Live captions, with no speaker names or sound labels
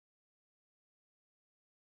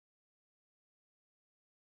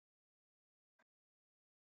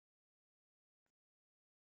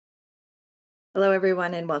Hello,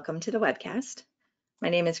 everyone, and welcome to the webcast. My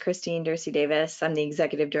name is Christine Dorsey Davis. I'm the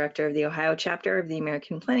Executive Director of the Ohio chapter of the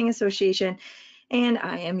American Planning Association, and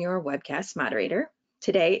I am your webcast moderator.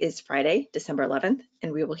 Today is Friday, December 11th,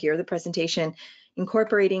 and we will hear the presentation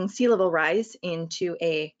incorporating sea level rise into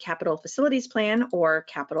a capital facilities plan or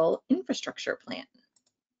capital infrastructure plan.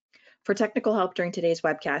 For technical help during today's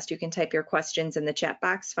webcast, you can type your questions in the chat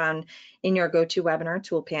box found in your GoToWebinar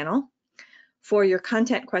tool panel. For your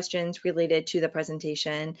content questions related to the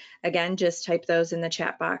presentation, again, just type those in the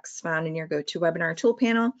chat box found in your GoToWebinar tool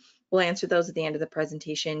panel. We'll answer those at the end of the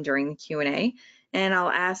presentation during the Q&A. And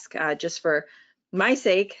I'll ask, just for my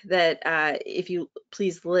sake, that if you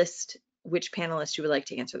please list which panelist you would like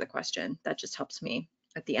to answer the question. That just helps me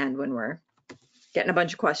at the end when we're getting a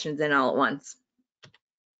bunch of questions in all at once.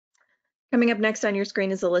 Coming up next on your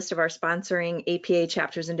screen is a list of our sponsoring APA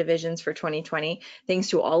chapters and divisions for 2020. Thanks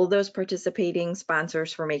to all of those participating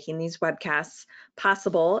sponsors for making these webcasts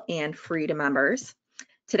possible and free to members.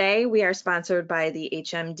 Today, we are sponsored by the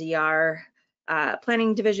HMDR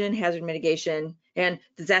Planning Division, Hazard Mitigation, and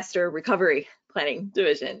Disaster Recovery Planning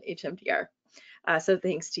Division, HMDR. So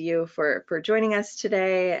thanks to you for joining us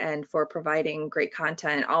today and for providing great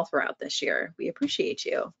content all throughout this year. We appreciate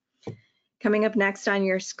you. Coming up next on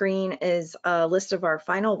your screen is a list of our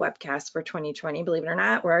final webcasts for 2020. Believe it or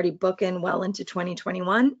not, we're already booking well into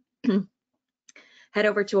 2021. Head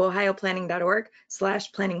over to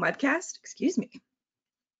ohioplanning.org/planningwebcast,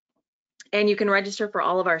 and you can register for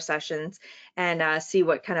all of our sessions and see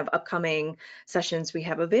what kind of upcoming sessions we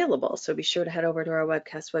have available. So be sure to head over to our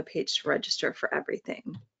webcast webpage to register for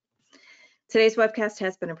everything. Today's webcast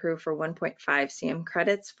has been approved for 1.5 CM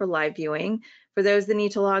credits for live viewing. For those that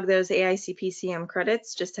need to log those AICP CM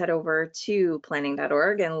credits, just head over to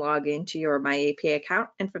planning.org and log into your MyAPA account.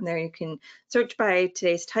 And from there, you can search by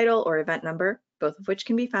today's title or event number, both of which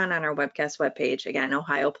can be found on our webcast webpage. Again,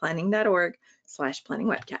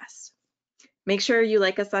 ohioplanning.org/planningwebcast. Make sure you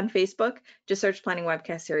like us on Facebook. Just search Planning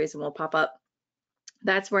Webcast Series and we'll pop up.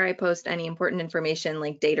 That's where I post any important information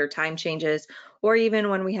like date or time changes, or even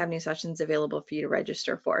when we have new sessions available for you to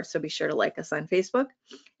register for. So be sure to like us on Facebook.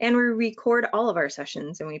 And we record all of our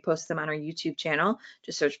sessions and we post them on our YouTube channel.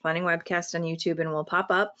 Just search Planning Webcast on YouTube and we'll pop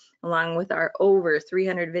up along with our over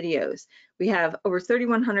 300 videos. We have over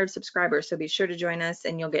 3,100 subscribers, so be sure to join us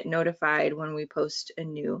and you'll get notified when we post a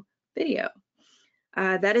new video.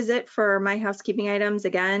 That is it for my housekeeping items.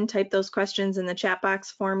 Again, type those questions in the chat box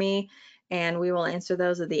for me, and we will answer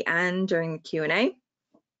those at the end during the Q&A.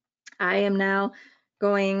 I am now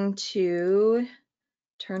going to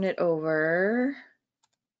turn it over,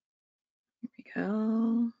 here we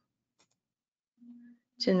go,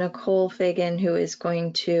 to Nicole Fagan, who is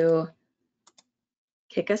going to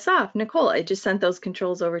kick us off. Nicole, I just sent those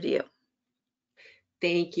controls over to you.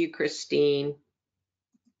 Thank you, Christine.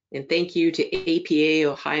 And thank you to APA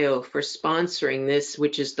Ohio for sponsoring this,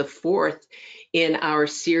 which is the fourth in our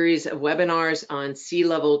series of webinars on sea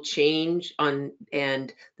level change and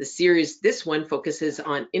the series, this one focuses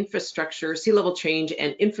on infrastructure, sea level change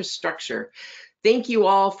and infrastructure. Thank you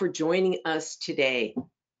all for joining us today.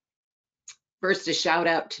 First, a shout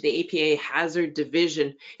out to the APA Hazard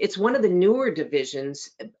Division. It's one of the newer divisions,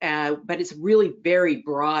 but it's really very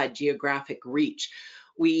broad geographic reach.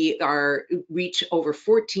 We reach over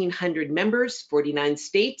 1,400 members, 49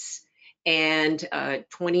 states, and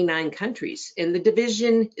 29 countries. And the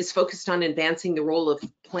division is focused on advancing the role of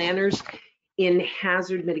planners in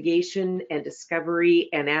hazard mitigation and discovery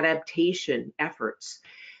and adaptation efforts.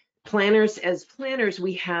 As planners,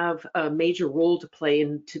 we have a major role to play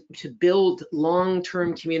to build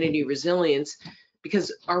long-term community resilience,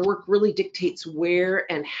 because our work really dictates where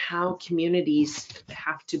and how communities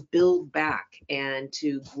have to build back and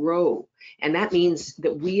to grow. And that means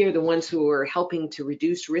that we are the ones who are helping to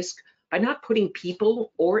reduce risk by not putting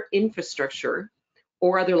people or infrastructure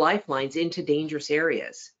or other lifelines into dangerous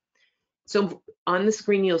areas. So on the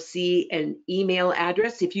screen, you'll see an email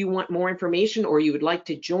address. If you want more information or you would like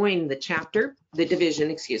to join the chapter, the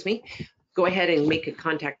division, go ahead and make a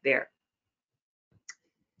contact there.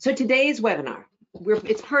 So today's webinar,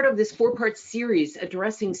 it's part of this four-part series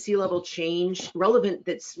addressing sea level change,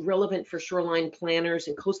 that's relevant for shoreline planners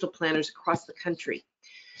and coastal planners across the country.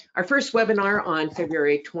 Our first webinar on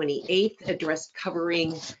February 28th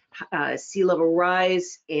covering sea level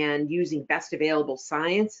rise and using best available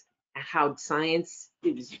science, and how science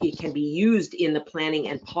can be used in the planning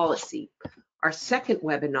and policy. Our second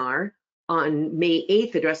webinar on May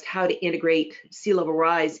 8th addressed how to integrate sea level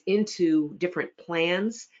rise into different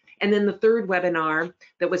plans. And then the third webinar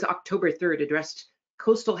that was October 3rd addressed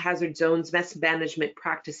coastal hazard zones, best management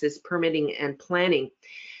practices, permitting and planning.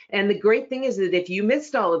 And the great thing is that if you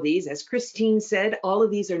missed all of these, as Christine said, all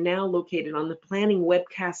of these are now located on the Planning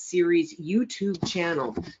Webcast Series YouTube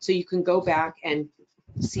channel. So you can go back and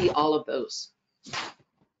see all of those.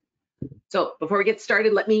 So before we get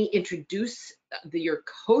started, let me introduce your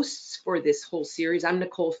hosts for this whole series. I'm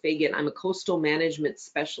Nicole Fagan. I'm a coastal management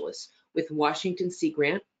specialist with Washington Sea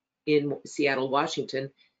Grant in Seattle,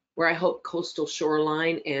 Washington, where I help coastal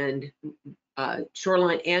shoreline and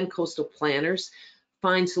coastal planners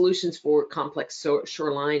find solutions for complex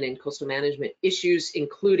shoreline and coastal management issues,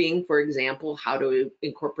 including, for example, how to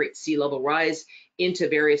incorporate sea level rise into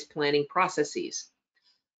various planning processes.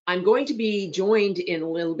 I'm going to be joined in a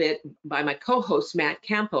little bit by my co-host, Matt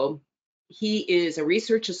Campo. He is a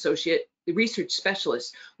research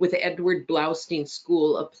specialist with the Edward Blaustein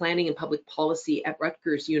School of Planning and Public Policy at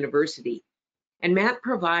Rutgers University. And Matt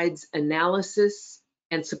provides analysis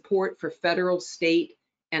and support for federal, state,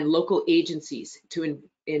 and local agencies to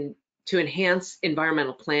enhance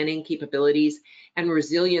environmental planning capabilities and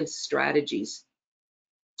resilience strategies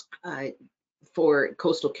for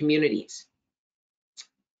coastal communities.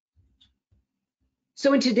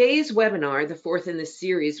 So in today's webinar, the fourth in this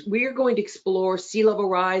series, we are going to explore sea level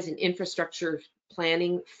rise and infrastructure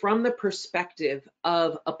planning from the perspective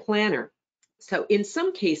of a planner. So in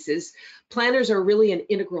some cases, planners are really an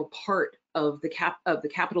integral part of the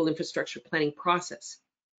capital infrastructure planning process.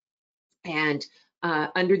 And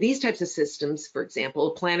under these types of systems, for example,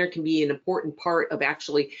 a planner can be an important part of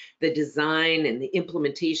actually the design and the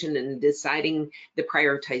implementation and deciding the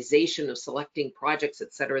prioritization of selecting projects,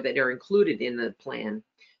 et cetera, that are included in the plan,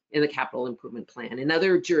 in the capital improvement plan. In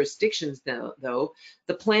other jurisdictions, though,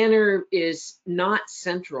 the planner is not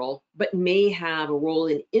central, but may have a role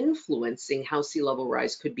in influencing how sea level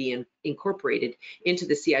rise could be incorporated into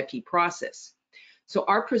the CIP process. So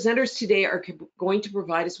our presenters today are going to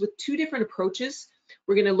provide us with two different approaches.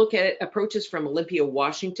 We're going to look at approaches from Olympia,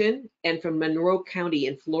 Washington, and from Monroe County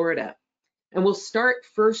in Florida. And we'll start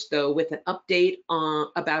first, though, with an update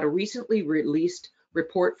about a recently released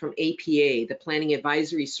report from APA, the Planning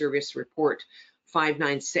Advisory Service Report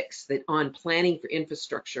 596, that on planning for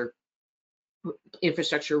infrastructure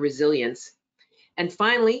resilience. And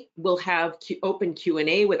finally, we'll have open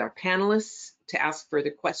Q&A with our panelists to ask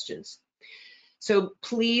further questions. So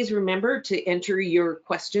please remember to enter your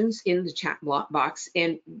questions in the chat box,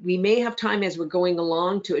 and we may have time as we're going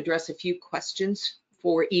along to address a few questions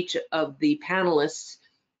for each of the panelists,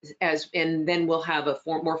 and then we'll have a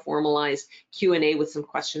more formalized Q&A with some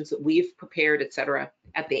questions that we've prepared, et cetera,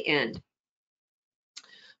 at the end.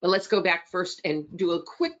 But let's go back first and do a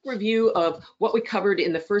quick review of what we covered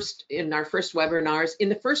in our first webinars. In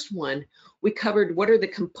the first one, we covered what are the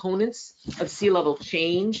components of sea level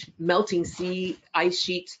change, melting sea ice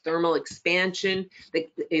sheets, thermal expansion that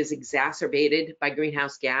is exacerbated by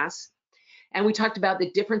greenhouse gas. And we talked about the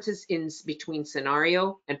differences between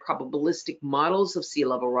scenario and probabilistic models of sea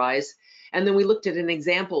level rise. And then we looked at an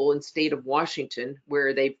example in state of Washington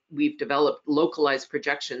where we've developed localized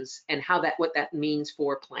projections and what that means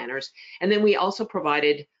for planners. And then we also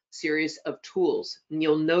provided a series of tools. And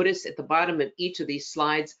you'll notice at the bottom of each of these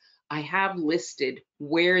slides, I have listed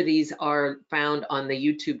where these are found on the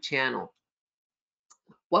YouTube channel.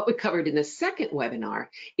 What we covered in the second webinar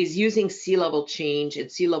is using sea level change and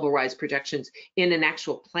sea level rise projections in an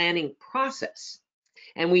actual planning process.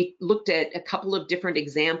 And we looked at a couple of different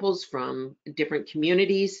examples from different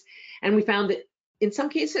communities, and we found that in some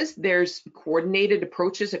cases there's coordinated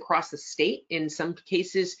approaches across the state. In some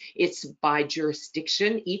cases it's by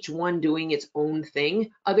jurisdiction, each one doing its own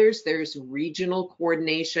thing. Others, there's regional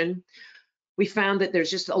coordination. We found that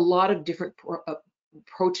there's just a lot of different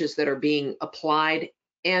approaches that are being applied,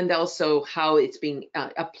 and also how it's being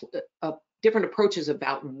different approaches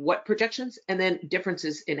about what projections, and then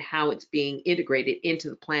differences in how it's being integrated into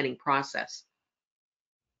the planning process.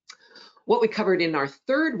 What we covered in our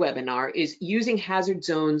third webinar is using hazard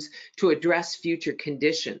zones to address future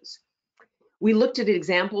conditions. We looked at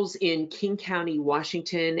examples in King County,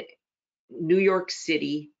 Washington, New York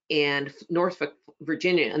City, and Norfolk,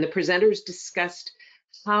 Virginia, and the presenters discussed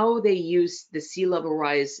how they use the sea level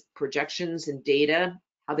rise projections and data,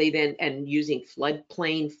 how they then, and using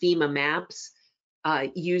floodplain FEMA maps,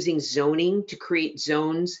 using zoning to create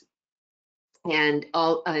zones, and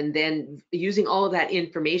then using all of that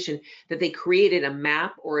information that they created a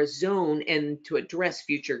map or a zone and to address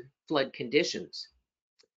future flood conditions.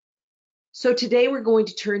 So today we're going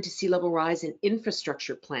to turn to sea level rise and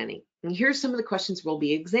infrastructure planning. And here's some of the questions we'll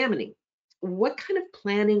be examining. What kind of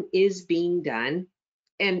planning is being done,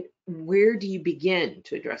 and where do you begin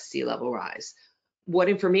to address sea level rise? What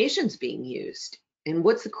information is being used, and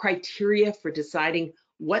what's the criteria for deciding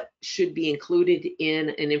what should be included in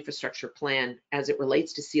an infrastructure plan as it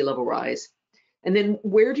relates to sea level rise. And then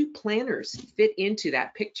where do planners fit into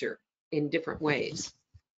that picture in different ways?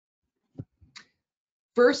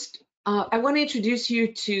 First, I want to introduce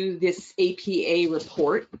you to this APA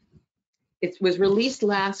report. It was released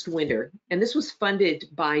last winter, and this was funded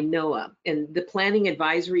by NOAA, and the Planning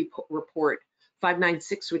Advisory Report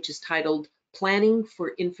 596, which is titled Planning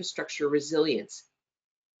for Infrastructure Resilience.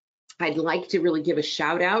 I'd like to really give a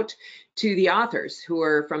shout out to the authors, who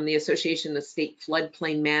are from the Association of State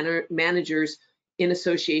Floodplain Managers in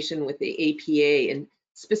association with the APA. And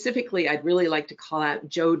specifically, I'd really like to call out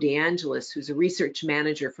Joe DeAngelis, who's a research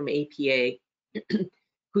manager from APA,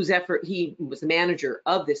 whose effort, he was the manager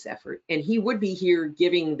of this effort, and he would be here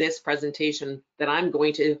giving this presentation that I'm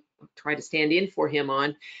going to try to stand in for him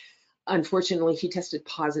on. Unfortunately, he tested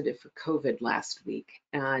positive for COVID last week,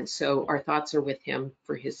 and so our thoughts are with him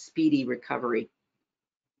for his speedy recovery.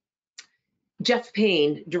 Jeff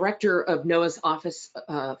Payne, director of NOAA's Office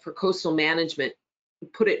for Coastal Management,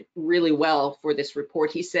 put it really well for this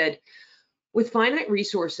report. He said, with finite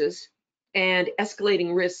resources and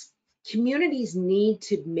escalating risks, communities need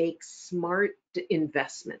to make smart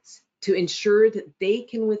investments to ensure that they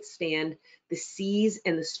can withstand the seas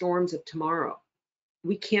and the storms of tomorrow.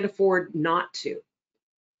 We can't afford not to.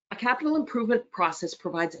 A capital improvement process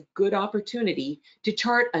provides a good opportunity to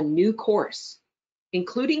chart a new course,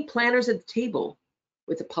 including planners at the table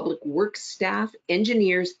with the public works staff,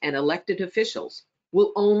 engineers, and elected officials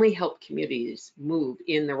will only help communities move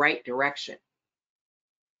in the right direction.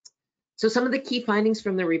 So some of the key findings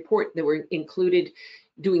from the report that were included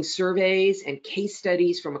doing surveys and case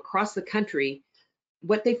studies from across the country,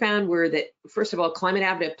 what they found were that, first of all, climate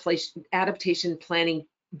adaptation planning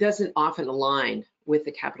doesn't often align with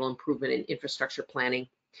the capital improvement and infrastructure planning.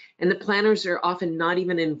 And the planners are often not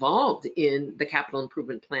even involved in the capital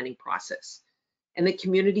improvement planning process. And the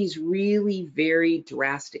communities really vary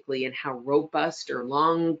drastically in how robust or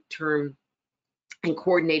long-term and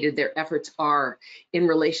coordinated their efforts are in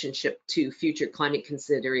relationship to future climate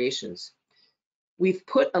considerations. We've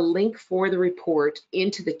put a link for the report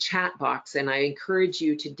into the chat box, and I encourage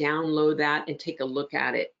you to download that and take a look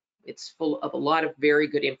at it. It's full of a lot of very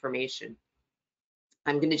good information.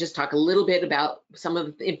 I'm going to just talk a little bit about some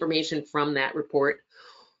of the information from that report.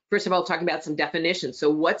 First of all, talk about some definitions.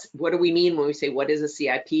 So what do we mean when we say what is a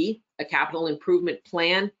CIP? A capital improvement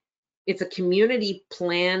plan. It's a community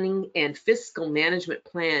planning and fiscal management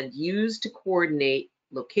plan used to coordinate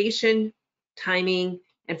location, timing,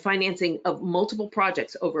 and financing of multiple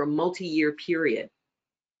projects over a multi-year period.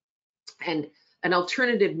 And an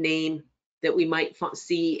alternative name that we might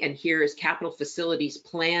see and hear is Capital Facilities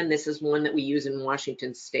Plan. This is one that we use in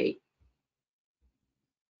Washington State.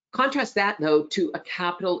 Contrast that, though, to a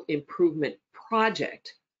capital improvement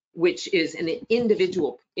project, which is an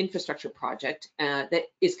individual infrastructure project that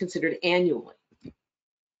is considered annually.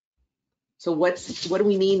 So what do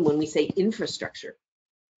we mean when we say infrastructure?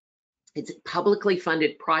 It's publicly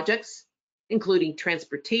funded projects, including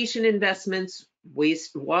transportation investments,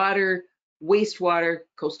 wastewater,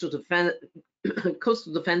 coastal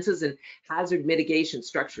defenses, and hazard mitigation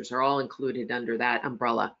structures are all included under that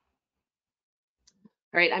umbrella.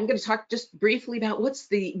 All right, I'm going to talk just briefly about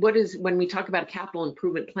what is when we talk about a capital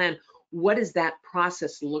improvement plan, what does that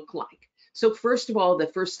process look like? So first of all, the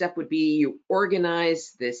first step would be you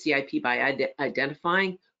organize the CIP by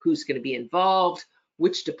identifying who's going to be involved,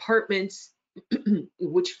 which departments,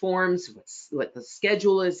 which forms, what the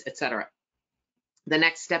schedule is, etc. The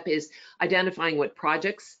next step is identifying what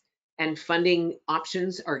projects and funding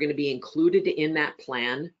options are going to be included in that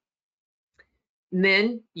plan. And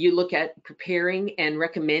then you look at preparing and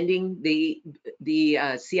recommending the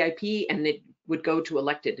CIP, and it would go to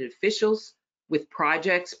elected officials with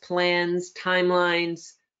projects, plans,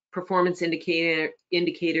 timelines, performance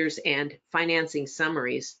indicators, and financing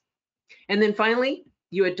summaries. And then finally,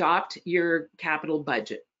 you adopt your capital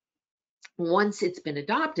budget. Once it's been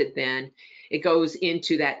adopted, then it goes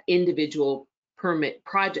into that individual permit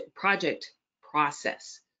project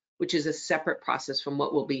process, which is a separate process from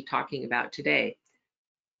what we'll be talking about today.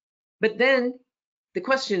 But then the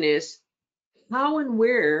question is, how and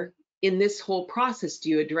where in this whole process do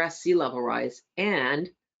you address sea level rise, and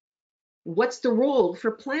what's the role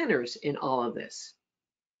for planners in all of this?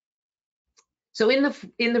 So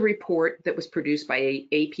in the report that was produced by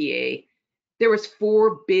APA, there was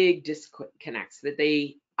 4 big disconnects that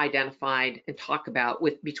they identified and talk about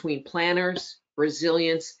between planners,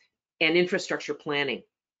 resilience, and infrastructure planning.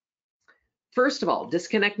 First of all,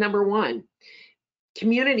 disconnect number 1,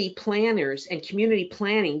 community planners and community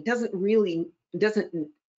planning doesn't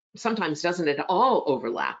sometimes doesn't at all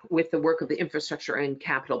overlap with the work of the infrastructure and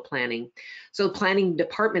capital planning. So planning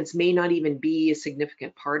departments may not even be a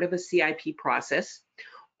significant part of a CIP process,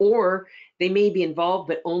 or they may be involved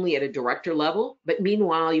but only at a director level. But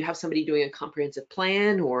meanwhile, you have somebody doing a comprehensive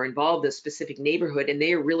plan or involved in a specific neighborhood, and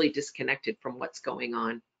they are really disconnected from what's going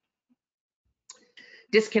on.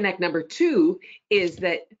 Disconnect number 2 is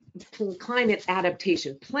that climate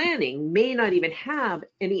adaptation planning may not even have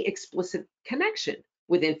any explicit connection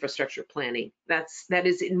with infrastructure planning. That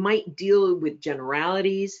is, it might deal with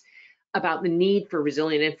generalities about the need for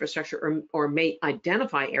resilient infrastructure, or may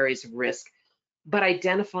identify areas of risk, but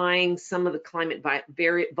identifying some of the climate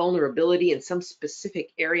vulnerability in some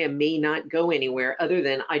specific area may not go anywhere other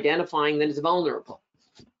than identifying that it's vulnerable,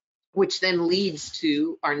 which then leads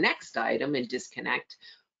to our next item in disconnect,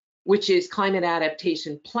 which is climate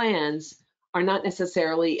adaptation plans are not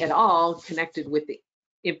necessarily at all connected with the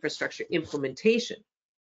infrastructure implementation.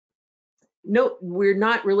 Note, we're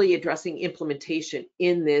not really addressing implementation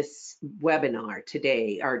in this webinar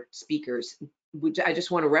today, our speakers, which I just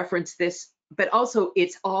want to reference this, but also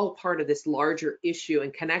it's all part of this larger issue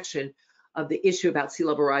and connection of the issue about sea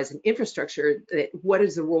level rise and infrastructure. That what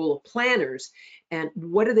is the role of planners, and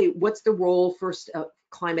what's the role first of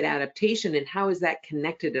climate adaptation, and how is that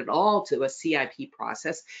connected at all to a CIP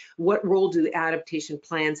process? What role do the adaptation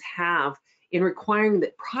plans have in requiring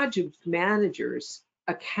that project managers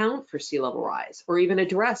account for sea level rise or even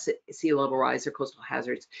address sea level rise or coastal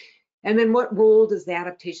hazards? And then what role does the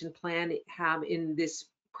adaptation plan have in this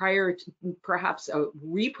perhaps a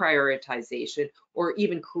reprioritization, or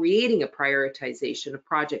even creating a prioritization of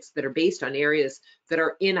projects that are based on areas that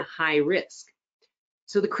are in a high risk?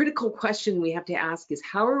 So the critical question we have to ask is,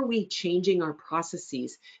 how are we changing our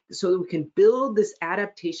processes so that we can build this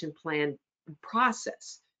adaptation plan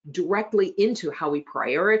process directly into how we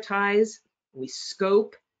prioritize, we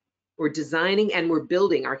scope, we're designing, and we're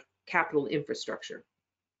building our capital infrastructure?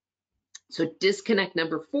 So disconnect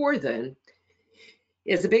number 4 then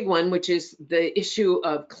is a big one, which is the issue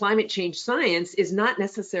of climate change science is not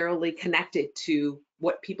necessarily connected to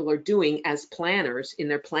what people are doing as planners in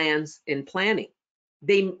their plans and planning.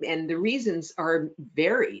 And the reasons are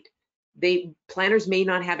varied. Planners may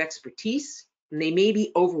not have expertise, and they may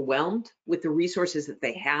be overwhelmed with the resources that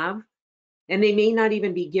they have, and they may not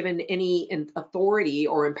even be given any authority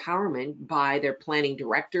or empowerment by their planning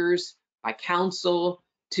directors, by council,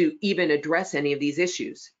 to even address any of these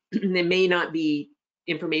issues. There may not be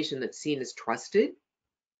information that's seen as trusted.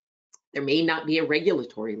 There may not be a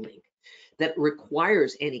regulatory link that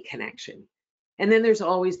requires any connection. And then there's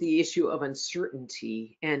always the issue of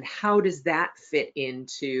uncertainty, and how does that fit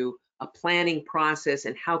into a planning process,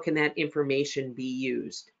 and how can that information be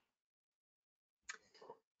used?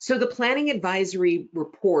 So the planning advisory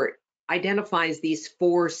report identifies these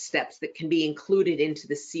 4 steps that can be included into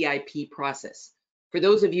the CIP process. For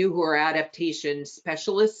those of you who are adaptation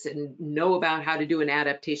specialists and know about how to do an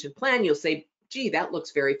adaptation plan, you'll say, gee, that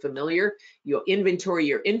looks very familiar. You'll inventory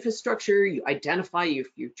your infrastructure, you identify your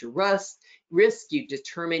future risk, you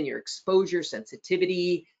determine your exposure,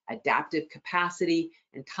 sensitivity, adaptive capacity,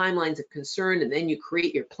 and timelines of concern, and then you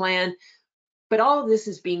create your plan. But all of this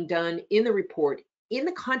is being done in the report in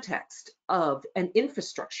the context of an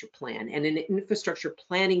infrastructure plan and an infrastructure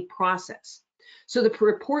planning process. So the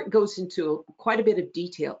report goes into quite a bit of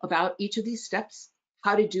detail about each of these steps,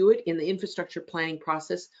 how to do it in the infrastructure planning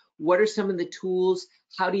process, what are some of the tools,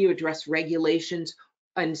 how do you address regulations,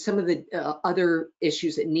 and some of the other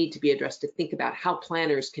issues that need to be addressed to think about how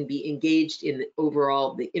planners can be engaged in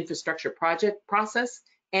the infrastructure project process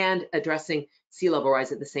and addressing sea level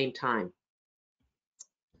rise at the same time.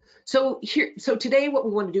 So today what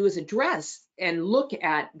we want to do is address and look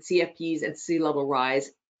at CFPs and sea level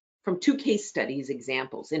rise from 2 case studies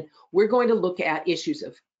examples. And we're going to look at issues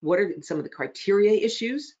of what are some of the criteria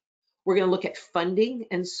issues. We're going to look at funding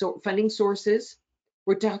and funding sources.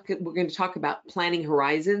 We're going to talk about planning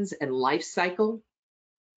horizons and life cycle.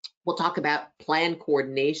 We'll talk about plan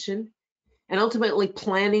coordination, and ultimately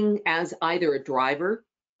planning as either a driver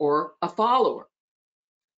or a follower.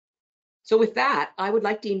 So with that, I would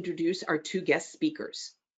like to introduce our 2 guest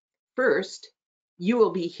speakers. First, you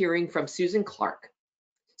will be hearing from Susan Clark.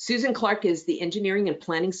 Susan Clark is the Engineering and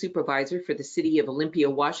Planning Supervisor for the City of Olympia,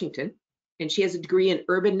 Washington, and she has a degree in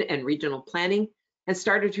Urban and Regional Planning and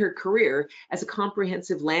started her career as a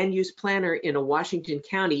comprehensive land use planner in a Washington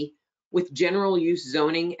county with general use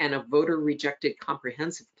zoning and a voter-rejected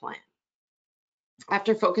comprehensive plan.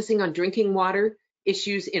 After focusing on drinking water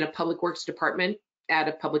issues in a public works department at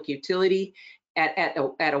a public utility at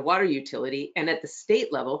a water utility, and at the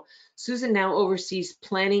state level, Susan now oversees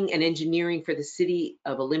planning and engineering for the City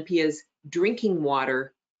of Olympia's drinking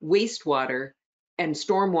water, wastewater, and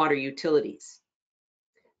stormwater utilities.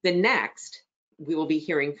 The next we'll be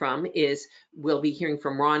hearing from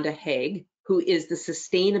Rhonda Haig, who is the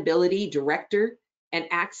Sustainability Director and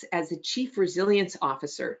acts as the Chief Resilience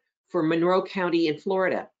Officer for Monroe County in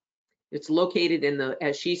Florida. It's located in the,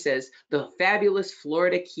 as she says, the fabulous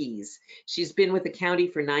Florida Keys. She's been with the county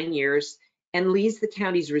for 9 years and leads the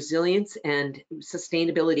county's resilience and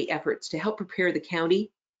sustainability efforts to help prepare the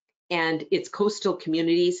county and its coastal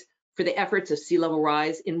communities for the efforts of sea level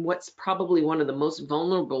rise in what's probably one of the most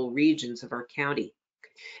vulnerable regions of our county.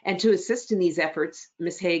 And to assist in these efforts,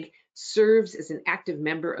 Ms. Haig serves as an active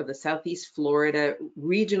member of the Southeast Florida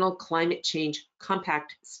Regional Climate Change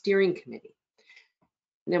Compact Steering Committee.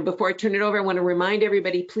 Now, before I turn it over, I want to remind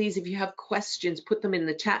everybody, please, if you have questions, put them in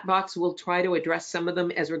the chat box. We'll try to address some of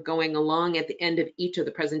them as we're going along at the end of each of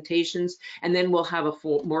the presentations, and then we'll have a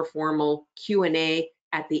more formal Q&A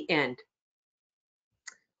at the end.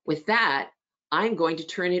 With that, I'm going to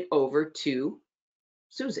turn it over to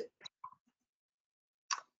Susan.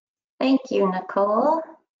 Thank you, Nicole.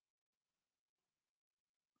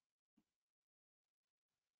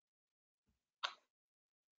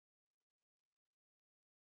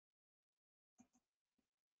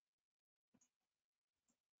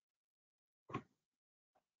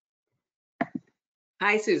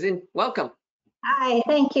 Hi, Susan. Welcome. Hi,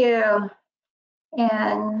 thank you.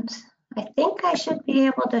 And I think I should be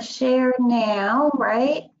able to share now,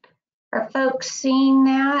 right? Are folks seeing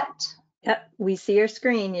that? Yep, we see your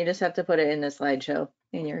screen. You just have to put it in the slideshow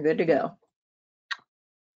and you're good to go.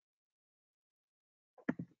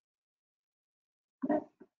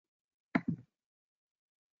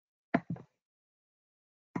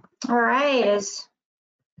 All right,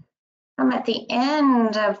 I'm at the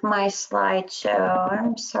end of my slideshow.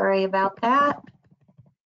 I'm sorry about that.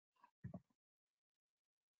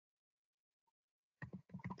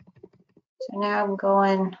 So now I'm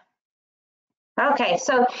going. Okay,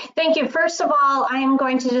 so thank you. First of all, I'm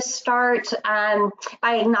going to just start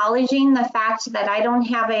by acknowledging the fact that I don't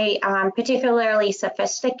have a particularly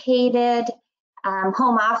sophisticated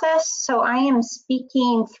home office, so I am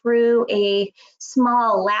speaking through a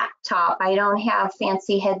small laptop. I don't have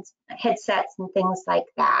fancy headsets and things like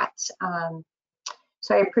that,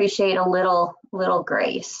 so I appreciate a little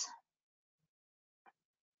grace.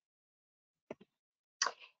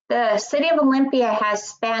 The City of Olympia has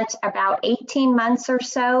spent about 18 months or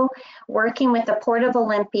so working with the Port of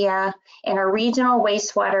Olympia and a regional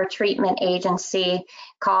wastewater treatment agency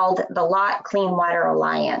called the Lot Clean Water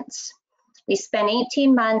Alliance. We spent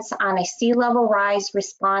 18 months on a sea level rise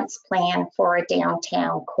response plan for a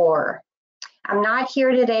downtown core. I'm not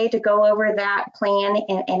here today to go over that plan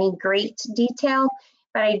in any great detail,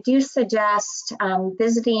 but I do suggest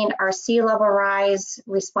visiting our sea level rise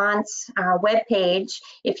response webpage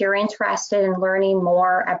if you're interested in learning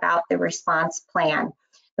more about the response plan.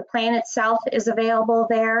 The plan itself is available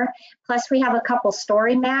there. Plus, we have a couple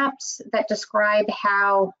story maps that describe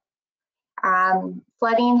how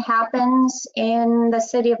flooding happens in the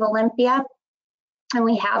City of Olympia. And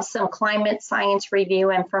we have some climate science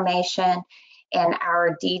review information and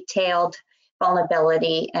our detailed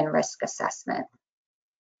vulnerability and risk assessment.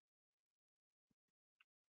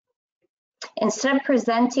 Instead of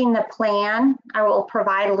presenting the plan, I will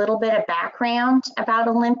provide a little bit of background about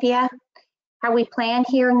Olympia, how we plan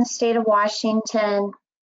here in the state of Washington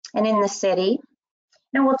and in the city.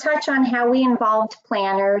 And we'll touch on how we involved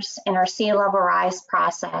planners in our sea level rise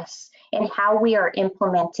process and how we are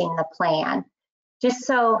implementing the plan. Just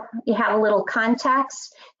so you have a little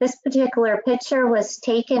context, this particular picture was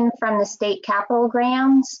taken from the state capitol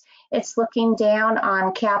grounds. It's looking down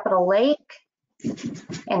on Capitol Lake,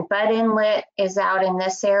 and Bud Inlet is out in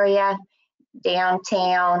this area.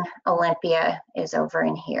 Downtown Olympia is over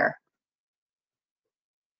in here.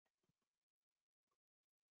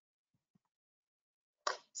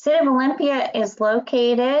 City of Olympia is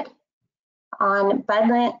located on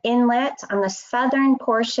Bud Inlet on the southern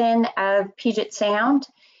portion of Puget Sound.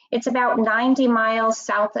 It's about 90 miles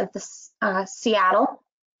south of Seattle.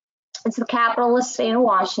 It's the capital of the state of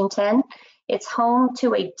Washington. It's home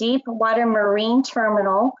to a deep water marine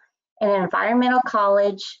terminal, an environmental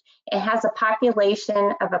college. It has a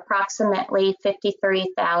population of approximately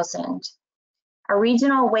 53,000. A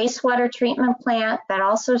regional wastewater treatment plant that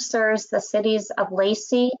also serves the cities of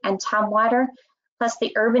Lacey and Tumwater, plus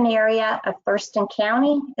the urban area of Thurston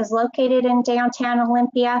County, is located in downtown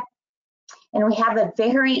Olympia. And we have a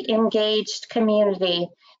very engaged community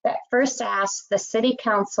that first asked the City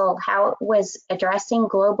Council how it was addressing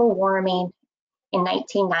global warming in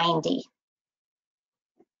 1990.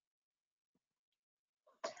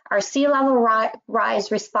 Our sea level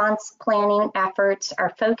rise response planning efforts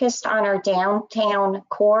are focused on our downtown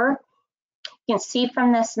core. You can see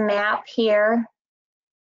from this map here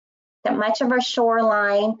that much of our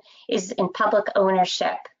shoreline is in public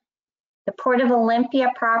ownership. The Port of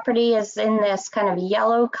Olympia property is in this kind of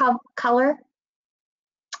yellow color.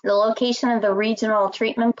 The location of the regional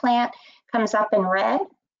treatment plant comes up in red.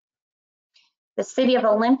 The City of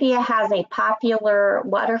Olympia has a popular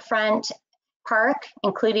waterfront park,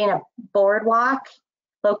 including a boardwalk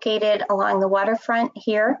located along the waterfront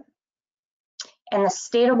here. And the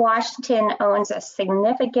state of Washington owns a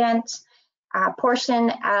significant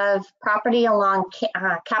portion of property along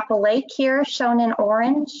Capitol Lake here, shown in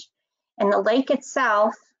orange. And the lake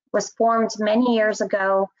itself was formed many years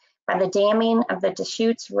ago by the damming of the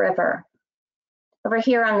Deschutes River. Over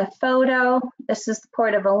here on the photo, this is the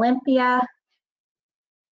Port of Olympia,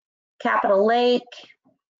 Capitol Lake.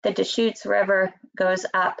 The Deschutes River goes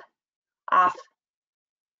up off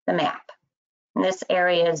the map. And this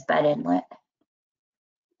area is Bud Inlet.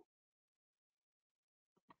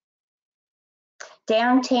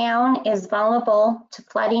 Downtown is vulnerable to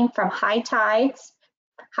flooding from high tides,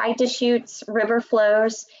 high Deschutes River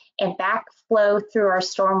flows, and backflow through our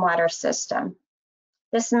stormwater system.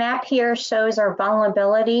 This map here shows our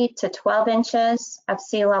vulnerability to 12 inches of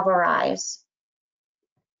sea level rise.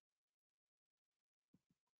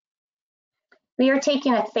 We are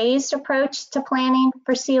taking a phased approach to planning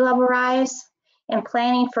for sea level rise and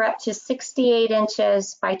planning for up to 68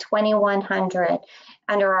 inches by 2100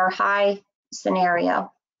 under our high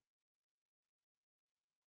scenario.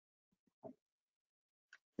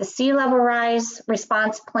 The sea level rise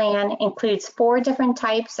response plan includes 4 different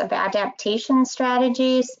types of adaptation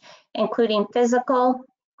strategies, including physical,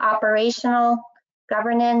 operational,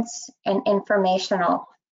 governance, and informational.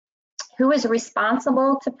 Who is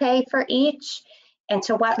responsible to pay for each and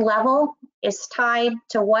to what level is tied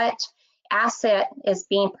to what asset is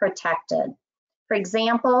being protected. For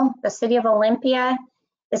example, the City of Olympia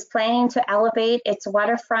is planning to elevate its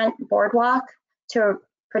waterfront boardwalk to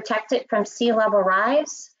protect it from sea level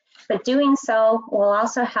rise, but doing so will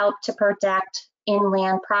also help to protect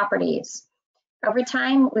inland properties. Over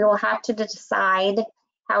time, we will have to decide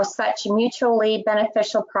how such mutually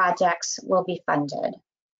beneficial projects will be funded.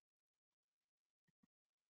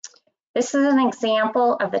 This is an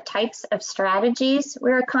example of the types of strategies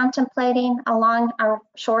we are contemplating along our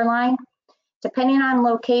shoreline. Depending on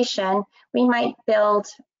location, we might build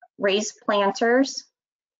raised planters,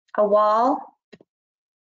 a wall,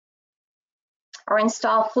 or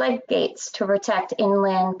install floodgates to protect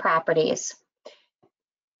inland properties.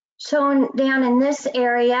 Shown down in this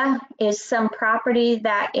area is some property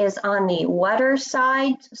that is on the water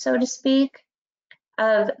side, so to speak,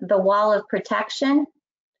 of the wall of protection.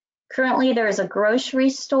 Currently, there is a grocery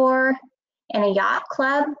store and a yacht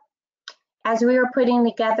club. As we were putting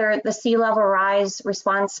together the sea level rise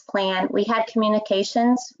response plan, we had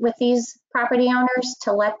communications with these property owners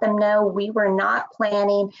to let them know we were not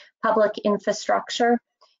planning public infrastructure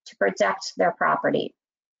to protect their property.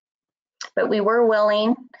 But we were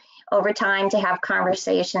willing over time to have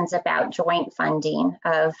conversations about joint funding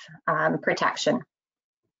of protection.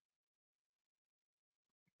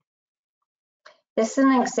 This is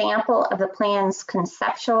an example of the plan's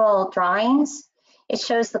conceptual drawings. It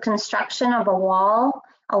shows the construction of a wall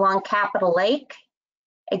along Capitol Lake.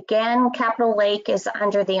 Again, Capitol Lake is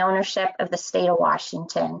under the ownership of the state of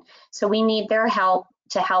Washington, so we need their help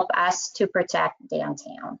to help us to protect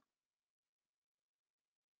downtown.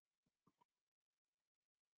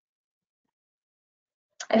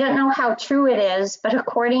 I don't know how true it is, but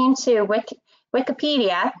according to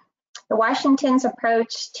Wikipedia, the Washington's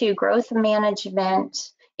approach to growth management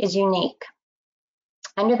is unique.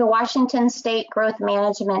 Under the Washington State Growth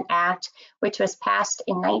Management Act, which was passed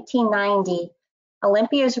in 1990,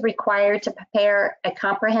 Olympia is required to prepare a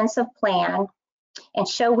comprehensive plan and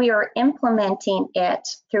show we are implementing it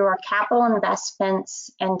through our capital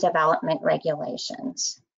investments and development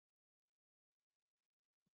regulations.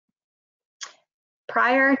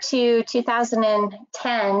 Prior to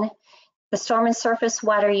 2010, the Storm and Surface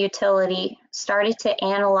Water Utility started to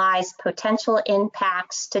analyze potential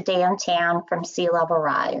impacts to downtown from sea level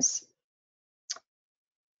rise.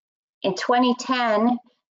 In 2010,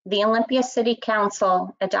 the Olympia City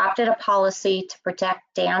Council adopted a policy to protect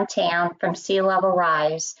downtown from sea level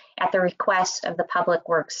rise at the request of the Public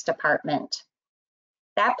Works Department.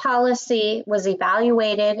 That policy was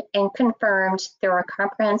evaluated and confirmed through a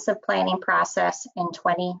comprehensive planning process in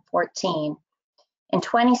 2014. In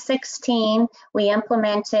 2016, we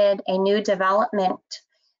implemented a new development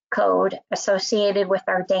code associated with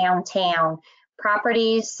our downtown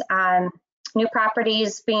properties. New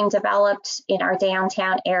properties being developed in our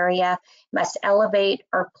downtown area must elevate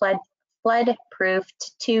or flood-proof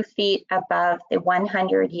to 2 feet above the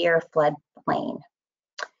 100-year floodplain.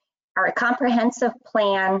 Our comprehensive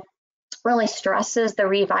plan really stresses the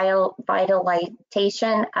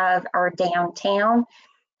revitalization of our downtown.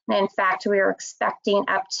 And in fact, we are expecting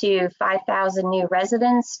up to 5,000 new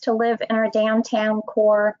residents to live in our downtown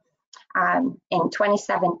core. In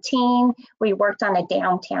 2017, we worked on a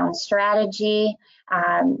downtown strategy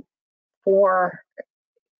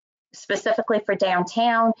specifically for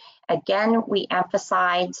downtown. Again, we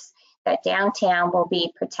emphasized that downtown will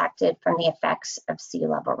be protected from the effects of sea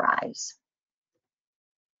level rise.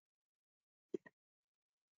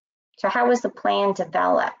 So how was the plan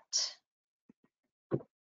developed?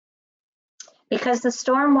 Because the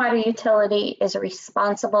stormwater utility is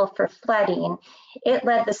responsible for flooding, it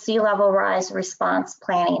led the sea level rise response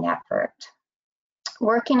planning effort.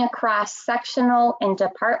 Working across sectional and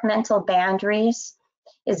departmental boundaries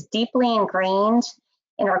is deeply ingrained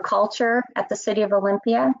in our culture at the City of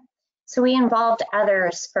Olympia. So we involved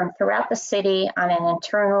others from throughout the city on an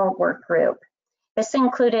internal work group. This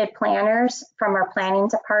included planners from our planning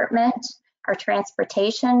department, our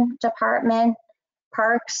transportation department,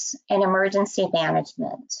 parks, and emergency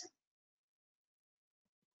management.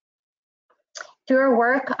 Through our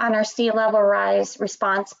work on our sea level rise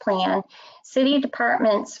response plan, city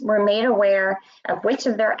departments were made aware of which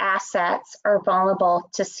of their assets are vulnerable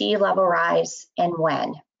to sea level rise and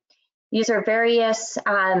when. These are various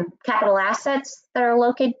capital assets that are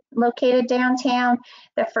located downtown.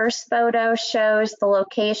 The first photo shows the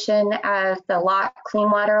location of the Lot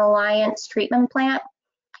Clean Water Alliance treatment plant.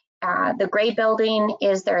 The gray building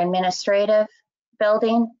is their administrative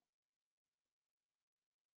building.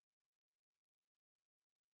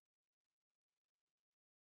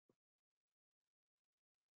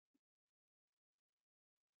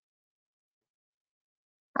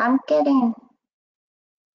 I'm getting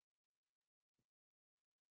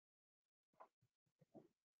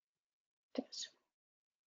this.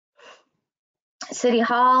 City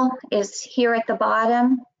Hall is here at the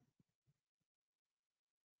bottom.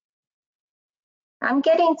 I'm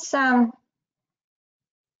getting some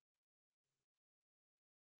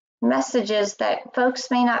messages that folks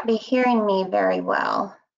may not be hearing me very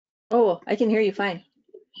well. Oh, I can hear you fine.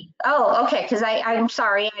 Oh, okay, because I'm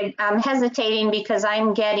sorry, I'm hesitating because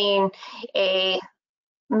I'm getting a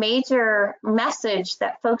major message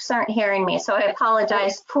that folks aren't hearing me. So I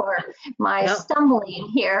apologize for my stumbling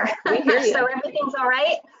here. We hear you. So everything's all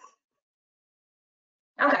right?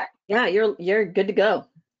 Okay. Yeah, you're good to go.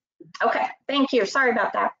 Okay, thank you. Sorry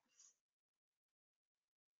about that.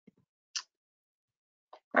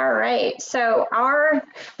 All right, so our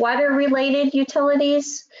water-related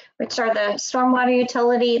utilities, which are the stormwater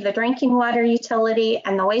utility, the drinking water utility,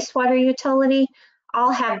 and the wastewater utility, all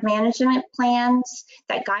have management plans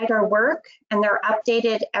that guide our work, and they're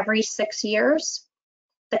updated every 6 years.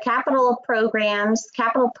 The capital programs,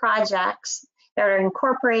 capital projects that are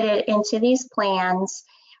incorporated into these plans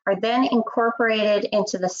are then incorporated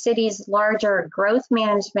into the city's larger Growth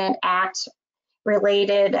Management Act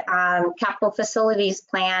related capital facilities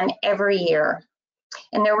plan every year.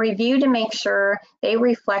 And they're reviewed to make sure they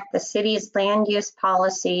reflect the city's land use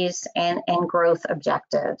policies and growth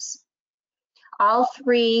objectives. All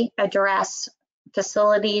three address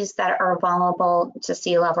facilities that are vulnerable to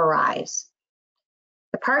sea level rise.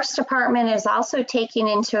 The Parks Department is also taking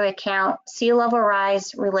into account sea level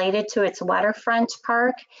rise related to its waterfront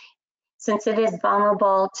park, since it is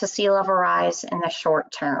vulnerable to sea level rise in the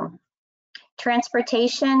short term.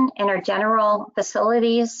 Transportation and our general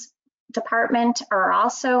facilities department are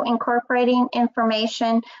also incorporating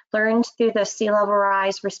information learned through the sea level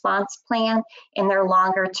rise response plan in their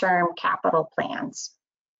longer term capital plans.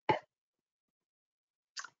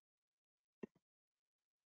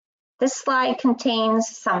 This slide contains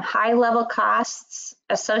some high level costs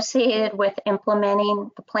associated with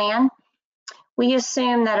implementing the plan. We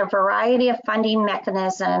assume that a variety of funding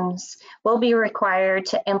mechanisms will be required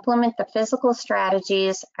to implement the physical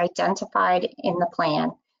strategies identified in the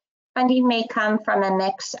plan. Funding may come from a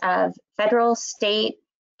mix of federal, state,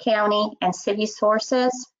 county, and city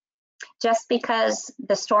sources. Just because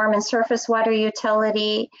the storm and surface water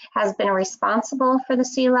utility has been responsible for the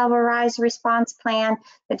sea level rise response plan,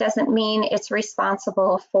 it doesn't mean it's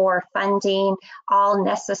responsible for funding all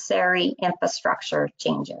necessary infrastructure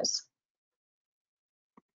changes.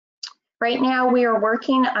 Right now, we are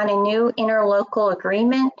working on a new interlocal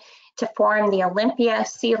agreement to form the Olympia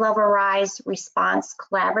Sea Level Rise Response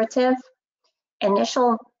Collaborative.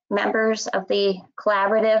 Initial members of the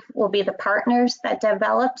collaborative will be the partners that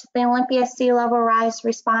developed the Olympia Sea Level Rise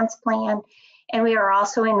Response Plan, and we are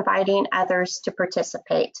also inviting others to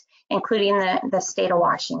participate, including the state of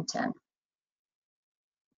Washington.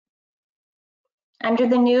 Under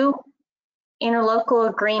the new interlocal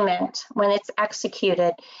agreement, when it's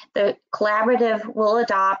executed, the collaborative will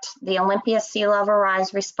adopt the Olympia Sea Level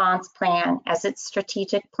Rise Response Plan as its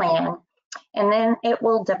strategic plan, and then it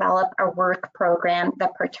will develop a work program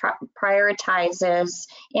that prioritizes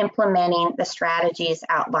implementing the strategies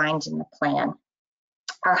outlined in the plan.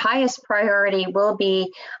 Our highest priority will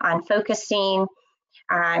be on focusing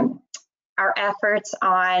our efforts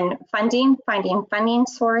on finding funding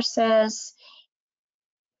sources,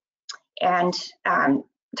 and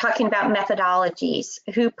talking about methodologies,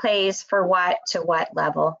 who pays for what to what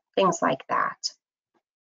level, things like that.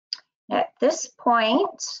 At this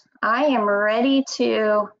point, I am ready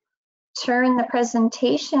to turn the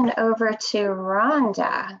presentation over to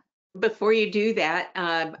Rhonda. Before you do that,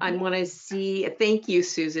 I want to thank you,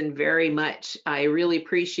 Susan, very much. I really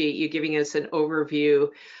appreciate you giving us an overview.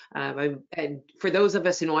 And for those of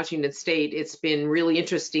us in Washington State, it's been really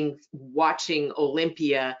interesting watching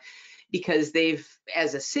Olympia, because they've,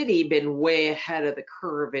 as a city, been way ahead of the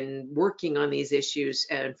curve in working on these issues.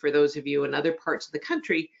 And for those of you in other parts of the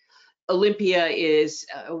country, Olympia is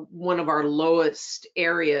one of our lowest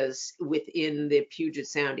areas within the Puget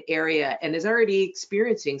Sound area and is already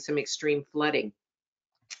experiencing some extreme flooding.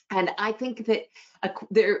 And I think that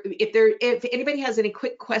if anybody has any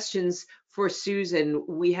quick questions for Susan,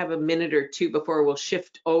 we have a minute or two before we'll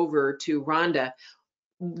shift over to Rhonda.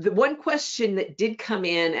 The one question that did come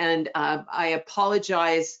in, and I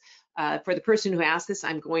apologize for the person who asked this,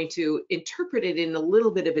 I'm going to interpret it in a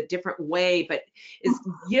little bit of a different way, but is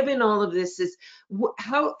given all of this, is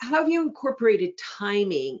how have you incorporated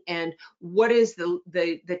timing, and what is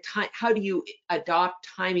the time, how do you adopt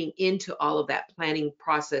timing into all of that planning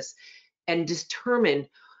process and determine,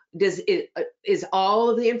 is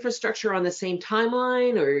all of the infrastructure on the same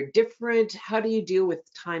timeline or different? How do you deal with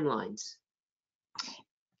timelines?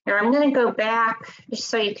 Here, I'm going to go back just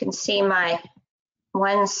so you can see my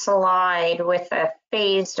one slide with a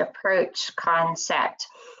phased approach concept.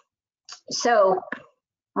 So,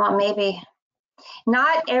 well, maybe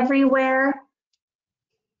not everywhere,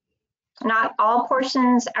 not all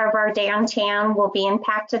portions of our downtown will be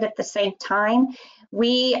impacted at the same time.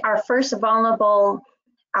 We are first vulnerable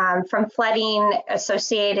from flooding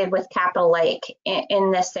associated with Capitol Lake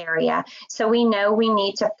in this area. So we know we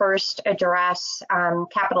need to first address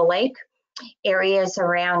Capitol Lake, areas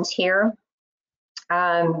around here.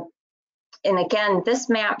 And again, this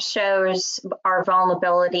map shows our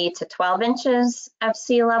vulnerability to 12 inches of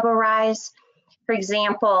sea level rise. For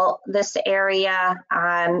example, this area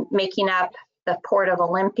making up the Port of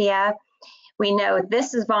Olympia, we know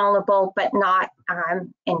this is vulnerable, but not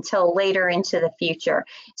until later into the future.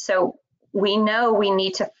 So we know we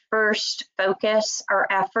need to first focus our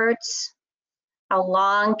efforts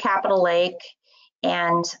along Capitol Lake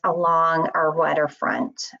and along our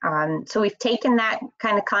waterfront. So we've taken that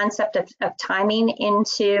kind of concept of timing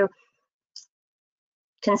into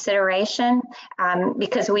consideration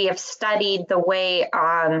because we have studied the way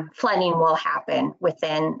flooding will happen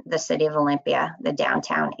within the city of Olympia, the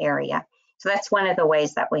downtown area. So that's one of the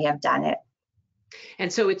ways that we have done it.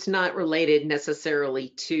 And so it's not related necessarily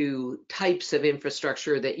to types of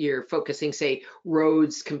infrastructure that you're focusing, say,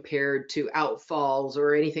 roads compared to outfalls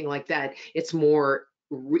or anything like that. It's more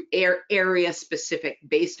area specific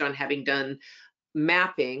based on having done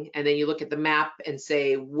mapping. And then you look at the map and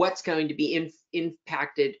say, what's going to be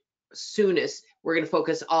impacted soonest? We're going to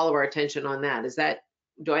focus all of our attention on that. Is that,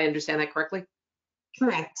 do I understand that correctly?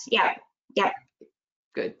 Correct. Yeah. Yeah.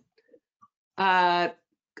 Good.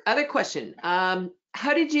 Other question.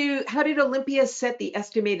 How did Olympia set the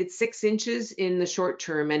estimated 6 inches in the short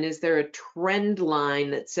term? And is there a trend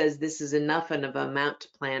line that says this is enough of an amount to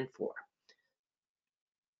plan for?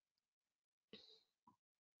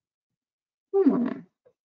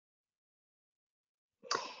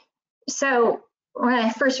 So one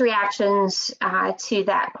of the first reactions to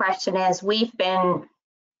that question is we've been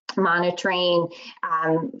monitoring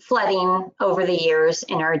flooding over the years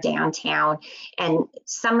in our downtown, and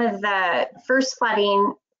some of the first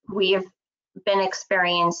flooding we've been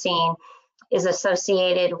experiencing is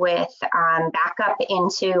associated with backup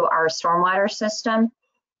into our stormwater system.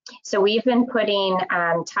 So we've been putting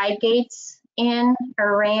tide gates in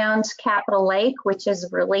around Capitol Lake, which has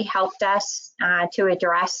really helped us to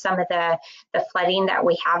address some of the flooding that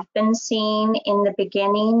we have been seeing in the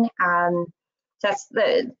beginning. That's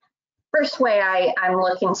the first way I'm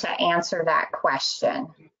looking to answer that question.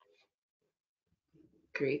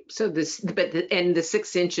 Great. So and the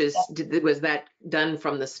 6 inches, was that done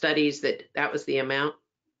from the studies that was the amount?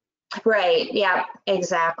 Right. Yeah,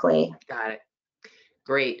 exactly. Got it.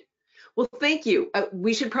 Great. Well, thank you.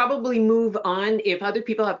 We should probably move on. If other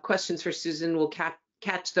people have questions for Susan, we'll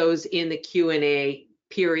catch those in the Q&A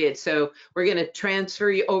period. So we're going to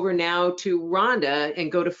transfer you over now to Rhonda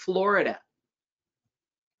and go to Florida.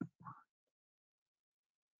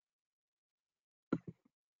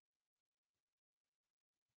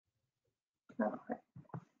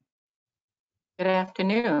 Good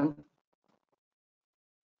afternoon.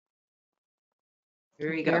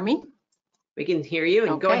 There you Can you hear go. me? We can hear you,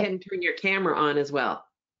 and go Okay. ahead and turn your camera on as well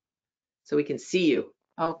so we can see you.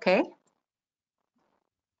 Okay.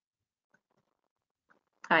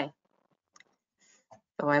 Hi.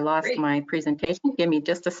 So I lost Great. my presentation. Give me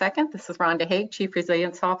just a second. This is Rhonda Haig, Chief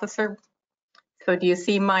Resilience Officer. So do you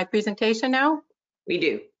see my presentation now? We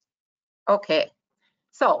do. Okay.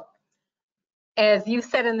 So as you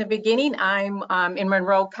said in the beginning, I'm in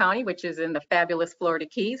Monroe County, which is in the fabulous Florida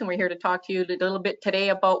Keys, and we're here to talk to you a little bit today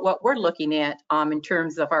about what we're looking at in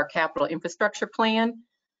terms of our capital infrastructure plan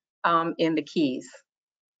in the Keys.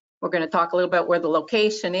 We're going to talk a little bit where the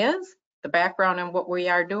location is, the background on what we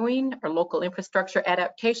are doing, our local infrastructure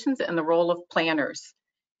adaptations, and the role of planners.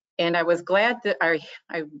 And I was glad that I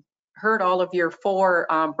heard all of your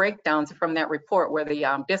 4 breakdowns from that report where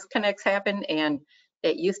the disconnects happened, and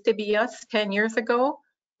it used to be us 10 years ago,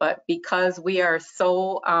 but because we are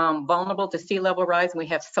so vulnerable to sea level rise and we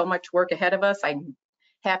have so much work ahead of us, I'm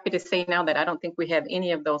happy to say now that I don't think we have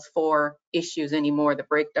any of those 4 issues anymore, the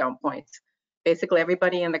breakdown points. Basically,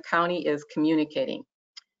 everybody in the county is communicating.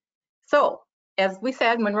 So, as we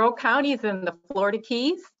said, Monroe County is in the Florida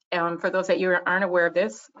Keys. For those that you aren't aware of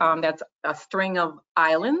this, that's a string of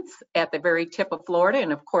islands at the very tip of Florida,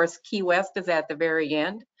 and of course, Key West is at the very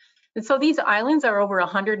end. And so these islands are over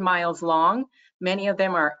 100 miles long. Many of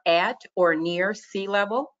them are at or near sea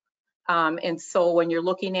level. And so when you're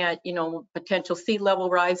looking at, potential sea level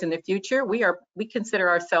rise in the future, we consider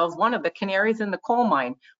ourselves one of the canaries in the coal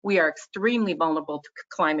mine. We are extremely vulnerable to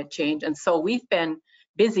climate change. And so we've been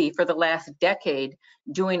busy for the last decade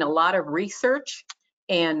doing a lot of research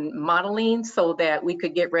and modeling so that we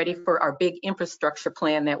could get ready for our big infrastructure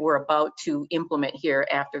plan that we're about to implement here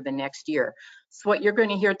after the next year. So what you're going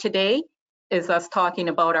to hear today is us talking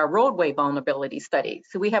about our roadway vulnerability study.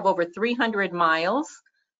 So we have over 300 miles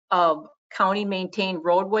of county maintained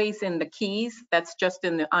roadways in the Keys. That's just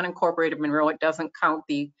in the unincorporated Monroe. It doesn't count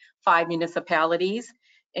the 5 municipalities.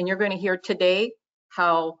 And you're going to hear today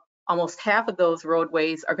how almost half of those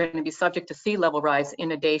roadways are going to be subject to sea level rise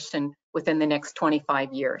inundation within the next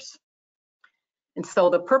 25 years. And so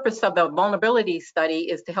the purpose of the vulnerability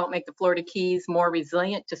study is to help make the Florida Keys more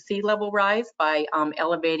resilient to sea level rise by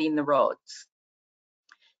elevating the roads.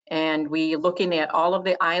 And we're looking at all of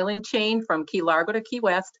the island chain from Key Largo to Key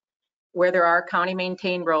West, where there are county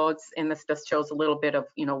maintained roads, and this just shows a little bit of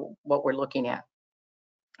what we're looking at.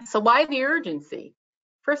 So why the urgency?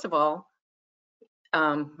 First of all,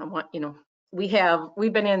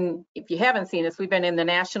 we've been in, if you haven't seen us, we've been in the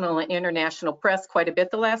national and international press quite a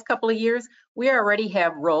bit the last couple of years. We already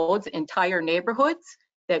have roads, entire neighborhoods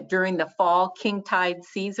that during the fall king tide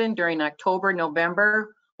season, during October,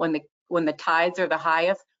 November, when the tides are the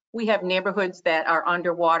highest, we have neighborhoods that are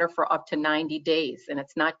underwater for up to 90 days. And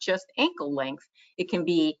it's not just ankle length, it can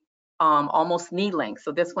be almost knee length.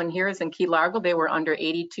 So this one here is in Key Largo. They were under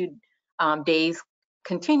 82 days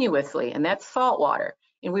continuously, and that's salt water.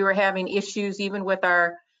 And we were having issues even with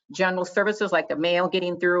our general services like the mail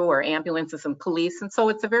getting through or ambulances and police. And so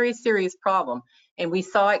it's a very serious problem. And we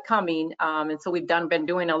saw it coming. And so we've been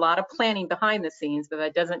doing a lot of planning behind the scenes, but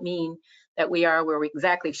that doesn't mean that we are where we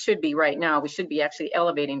exactly should be right now. We should be actually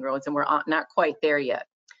elevating roads, and we're not quite there yet.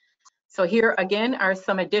 So here again are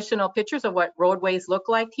some additional pictures of what roadways look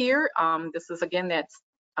like here. This is again, that's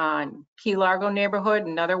on Key Largo neighborhood,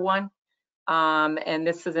 another one. And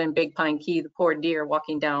this is in Big Pine Key, the poor deer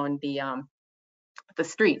walking down the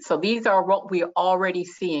street. So these are what we're already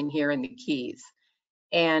seeing here in the Keys.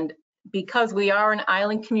 And because we are an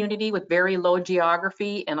island community with very low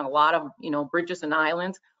geography and a lot of bridges and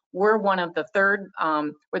islands, we're one of the third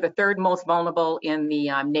most vulnerable in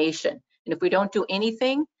the nation. And if we don't do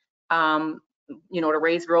anything, to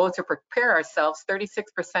raise roads or prepare ourselves, 36%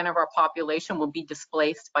 of our population will be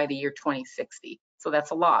displaced by the year 2060. So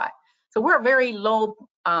that's a lot. So we're very low.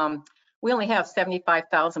 We only have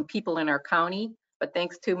 75,000 people in our county, but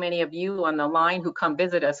thanks to many of you on the line who come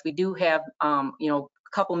visit us, we do have, a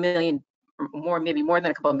couple million more, maybe more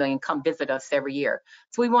than a couple of million come visit us every year.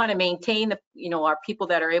 So we want to maintain our people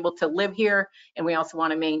that are able to live here, and we also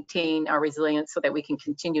want to maintain our resilience so that we can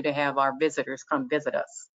continue to have our visitors come visit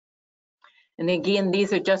us. And again,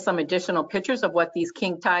 these are just some additional pictures of what these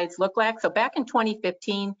king tides look like. So back in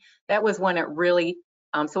 2015, that was when it really,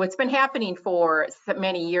 so it's been happening for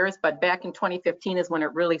many years, but back in 2015 is when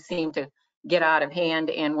it really seemed to get out of hand,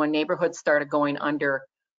 and when neighborhoods started going under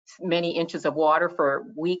many inches of water for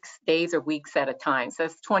weeks, days, or weeks at a time. So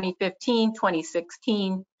that's 2015,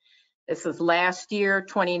 2016. This is last year,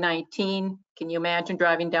 2019. Can you imagine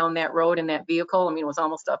driving down that road in that vehicle? I mean, it was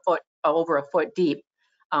almost over a foot deep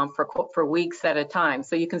for weeks at a time.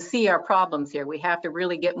 So you can see our problems here. We have to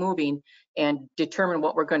really get moving and determine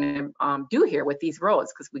what we're going to do here with these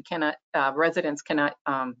roads, because we cannot, residents cannot,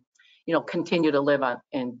 continue to live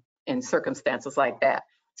in circumstances like that.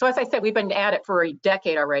 So as I said, we've been at it for a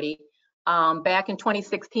decade already. Back in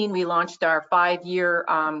 2016, we launched our 5-year,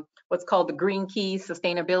 what's called the Green Keys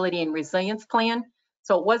Sustainability and Resilience Plan.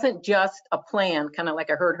 So it wasn't just a plan, kind of like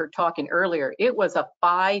I heard her talking earlier. It was a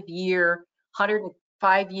 5-year,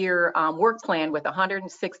 105-year work plan with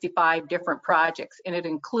 165 different projects. And it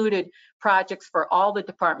included projects for all the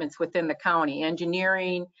departments within the county,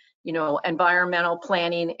 engineering, environmental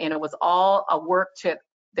planning, and it was all a work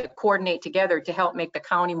that coordinate together to help make the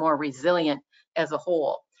county more resilient as a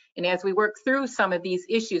whole. And as we work through some of these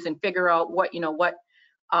issues and figure out what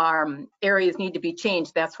areas need to be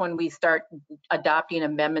changed, that's when we start adopting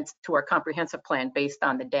amendments to our comprehensive plan based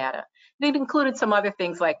on the data. They've included some other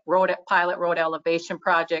things like pilot road elevation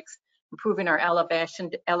projects, improving our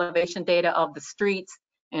elevation data of the streets,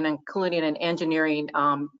 and including an engineering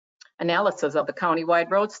analysis of the countywide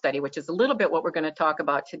road study, which is a little bit what we're going to talk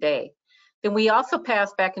about today. Then we also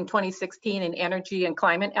passed back in 2016 an energy and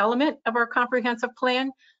climate element of our comprehensive plan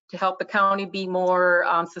to help the county be more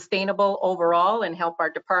sustainable overall and help our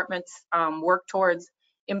departments work towards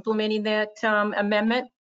implementing that amendment.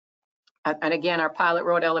 And again, our pilot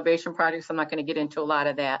road elevation projects, I'm not going to get into a lot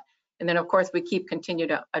of that. And then of course we continue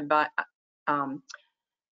to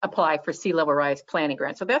apply for sea level rise planning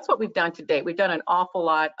grants. So that's what we've done to date. We've done an awful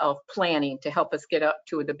lot of planning to help us get up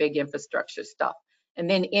to the big infrastructure stuff. And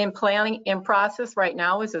then in process right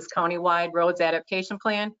now is this countywide roads adaptation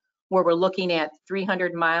plan, where we're looking at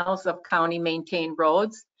 300 miles of county maintained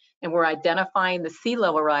roads, and we're identifying the sea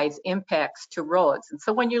level rise impacts to roads. And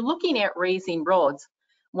so when you're looking at raising roads,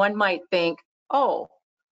 one might think, oh,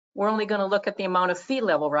 we're only going to look at the amount of sea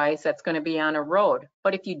level rise that's going to be on a road.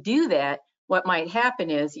 But if you do that, what might happen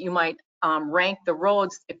is you might rank the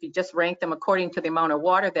roads. If you just rank them according to the amount of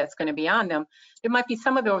water that's going to be on them, there might be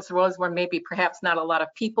some of those roads where maybe perhaps not a lot of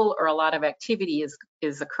people or a lot of activity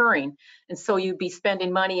is occurring. And so you'd be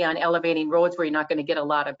spending money on elevating roads where you're not going to get a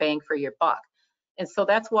lot of bang for your buck. And so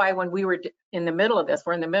that's why when we were in the middle of this,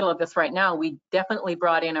 we're in the middle of this right now, we definitely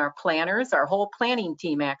brought in our planners, our whole planning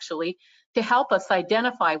team actually, to help us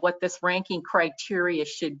identify what this ranking criteria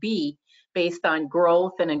should be based on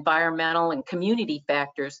growth and environmental and community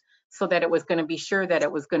factors, so that it was going to be sure that it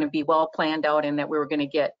was going to be well planned out and that we were going to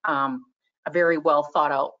get a very well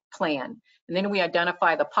thought out plan. And then we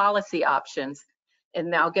identify the policy options,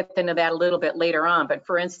 and I'll get into that a little bit later on. But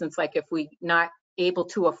for instance, like if we're not able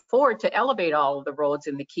to afford to elevate all of the roads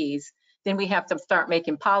in the Keys, then we have to start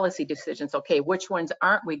making policy decisions. Okay, which ones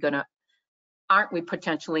aren't we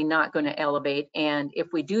potentially not going to elevate? And if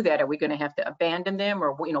we do that, are we going to have to abandon them,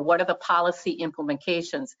 or what are the policy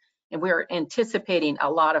implications? And we're anticipating a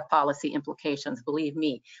lot of policy implications, believe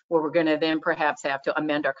me, where we're going to then perhaps have to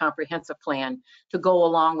amend our comprehensive plan to go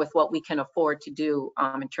along with what we can afford to do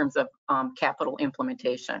in terms of capital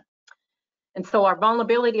implementation. And so our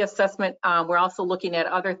vulnerability assessment, we're also looking at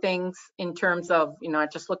other things in terms of,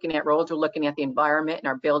 not just looking at roads, we're looking at the environment and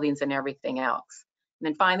our buildings and everything else. And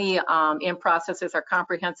then finally, in process is our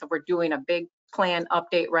comprehensive. We're doing a big plan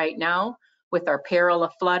update right now with our peril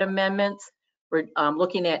of flood amendments. We're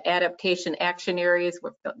looking at adaptation action areas.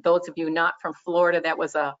 With those of you not from Florida, that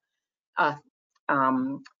was a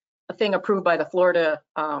thing approved by the Florida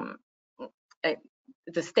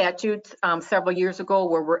the statutes several years ago,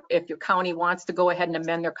 where if your county wants to go ahead and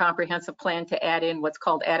amend their comprehensive plan to add in what's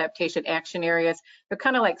called adaptation action areas, they're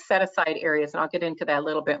kind of like set aside areas, and I'll get into that a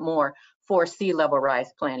little bit more, for sea level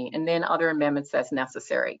rise planning, and then other amendments as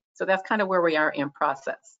necessary. So that's kind of where we are in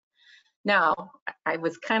process. Now, I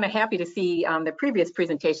was kind of happy to see the previous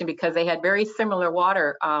presentation because they had very similar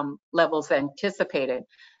water levels anticipated.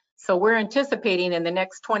 So we're anticipating in the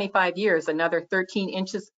next 25 years, another 13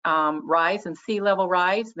 inches rise in sea level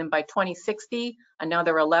rise. Then by 2060,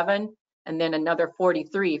 another 11, and then another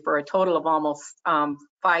 43 for a total of almost 5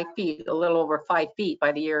 feet, a little over 5 feet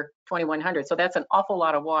by the year 2100. So that's an awful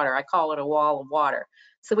lot of water. I call it a wall of water.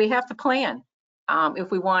 So we have to plan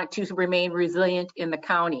if we want to remain resilient in the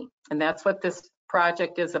county. And that's what this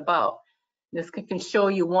project is about. This can show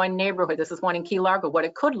you one neighborhood. This is one in Key Largo, what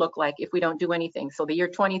it could look like if we don't do anything. So the year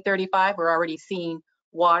 2035, we're already seeing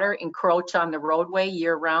water encroach on the roadway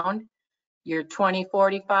year round. Year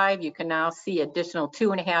 2045, you can now see additional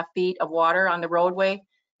 2.5 feet of water on the roadway.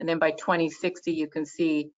 And then by 2060, you can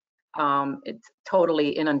see it's totally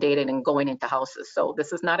inundated and going into houses. So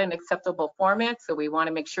this is not an acceptable format. So we want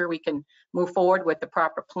to make sure we can move forward with the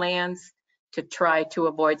proper plans to try to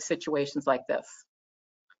avoid situations like this.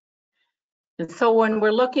 And so when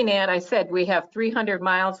we're looking at, I said we have 300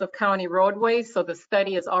 miles of county roadways. So the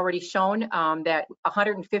study has already shown that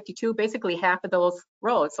 152, basically half of those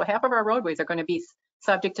roads, so half of our roadways are going to be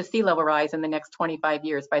subject to sea level rise in the next 25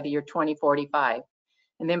 years by the year 2045.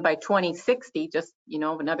 And then by 2060, just, you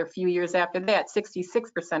know, another few years after that,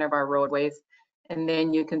 66% of our roadways. And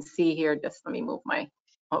then you can see here, just let me move my,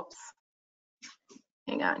 oops,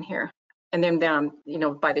 hang on here. And then down, you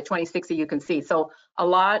know, by the 2060, you can see. So a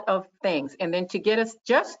lot of things. And then to get us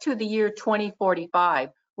just to the year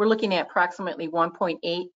 2045, we're looking at approximately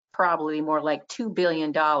 1.8, probably more like $2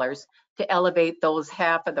 billion to elevate those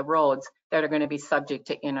half of the roads that are going to be subject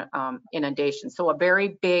to inundation. So a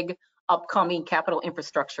very big upcoming capital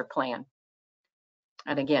infrastructure plan.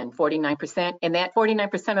 And again, 49%. And that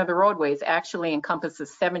 49% of the roadways actually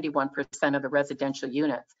encompasses 71% of the residential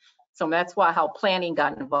units. So that's why how planning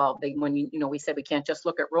got involved. When we said we can't just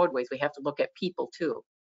look at roadways, we have to look at people too.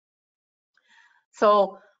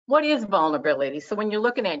 So what is vulnerability? So when you're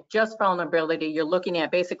looking at just vulnerability, you're looking at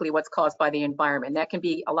basically what's caused by the environment. That can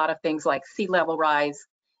be a lot of things like sea level rise.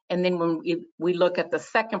 And then when we look at the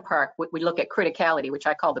second part, we look at criticality, which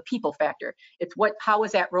I call the people factor. It's how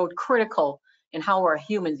is that road critical and how are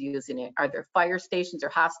humans using it? Are there fire stations or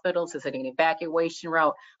hospitals? Is it an evacuation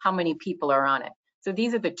route? How many people are on it? So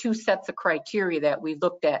these are the two sets of criteria that we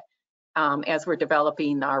looked at as we're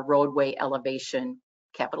developing our roadway elevation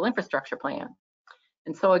capital infrastructure plan.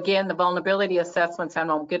 And so again, the vulnerability assessments, I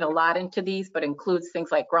won't get a lot into these, but includes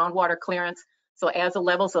things like groundwater clearance. So as the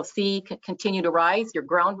levels of sea continue to rise, your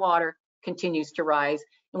groundwater continues to rise.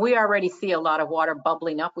 And we already see a lot of water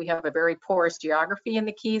bubbling up. We have a very porous geography in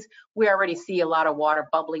the Keys. We already see a lot of water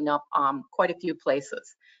bubbling up quite a few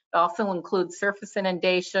places. It also includes surface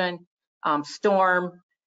inundation, storm,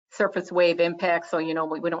 surface wave impact. So, you know,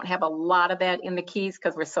 we don't have a lot of that in the Keys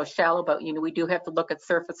because we're so shallow, but, you know, we do have to look at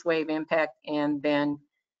surface wave impact and then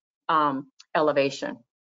elevation.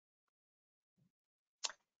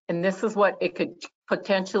 And this is what it could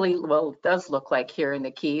potentially, well, it does look like here in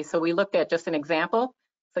the Keys. So we looked at just an example.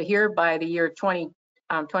 So here by the year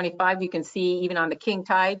 2025, you can see even on the king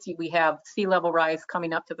tides, we have sea level rise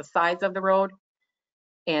coming up to the sides of the road.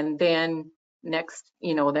 And then next,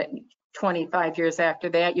 you know, that 25 years after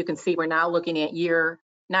that, you can see we're now looking at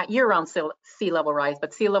not year-round sea level rise,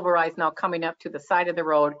 but sea level rise now coming up to the side of the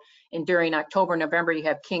road. And during October, November, you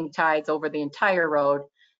have king tides over the entire road.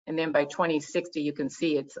 And then by 2060, you can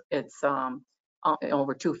see it's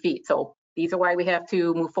over 2 feet. So these are why we have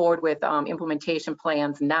to move forward with implementation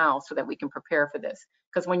plans now so that we can prepare for this.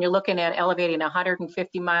 Because when you're looking at elevating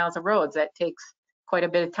 150 miles of roads, that takes quite a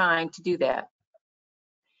bit of time to do that.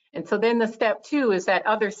 And so then the step 2 is that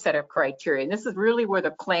other set of criteria. And this is really where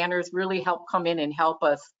the planners really help come in and help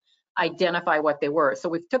us identify what they were. So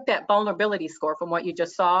we took that vulnerability score from what you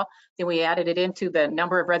just saw, then we added it into the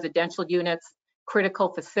number of residential units,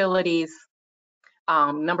 critical facilities,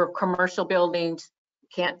 number of commercial buildings.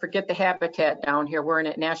 Can't forget the habitat down here. We're in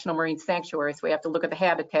a national marine sanctuary, so we have to look at the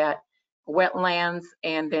habitat, wetlands,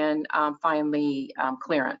 and then finally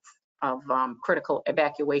clearance of critical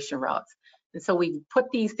evacuation routes. And so we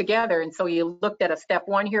put these together. And so you looked at a step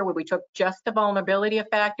 1 here where we took just the vulnerability of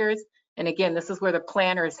factors. And again, this is where the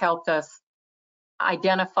planners helped us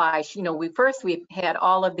identify, you know, we had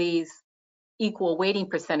all of these equal weighting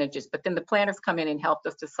percentages, but then the planners come in and helped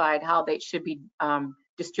us decide how they should be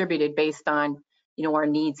distributed based on, you know, our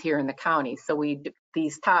needs here in the county. So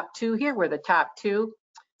these top 2 here were the top 2,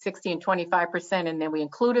 60 and 25%, and then we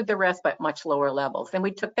included the rest but much lower levels. Then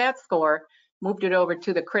we took that score, moved it over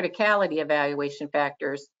to the criticality evaluation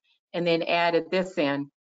factors, and then added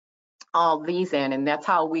all these in, and that's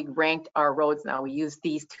how we ranked our roads now. We use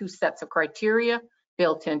these 2 sets of criteria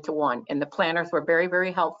built into one. And the planners were very,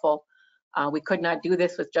 very helpful. We could not do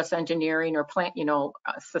this with just engineering or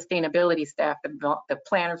sustainability staff. The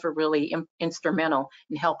planners were really instrumental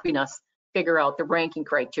in helping us figure out the ranking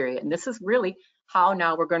criteria. And this is really how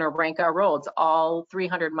now we're going to rank our roads, all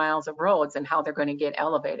 300 miles of roads, and how they're going to get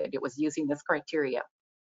elevated. It was using this criteria.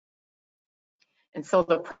 And so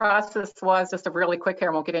the process was just a really quick here.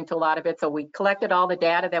 I won't get into a lot of it. So we collected all the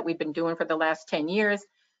data that we've been doing for the last 10 years.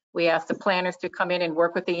 We asked the planners to come in and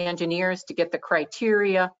work with the engineers to get the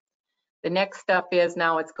criteria. The next step is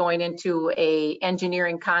now it's going into a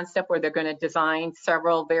engineering concept where they're going to design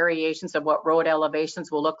several variations of what road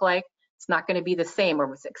elevations will look like. It's not going to be the same.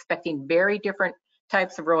 We're expecting very different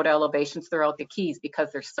types of road elevations throughout the Keys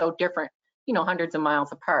because they're so different, hundreds of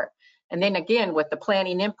miles apart. And then again, with the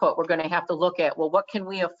planning input, we're going to have to look at, well, what can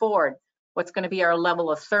we afford? What's going to be our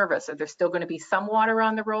level of service? Are there still going to be some water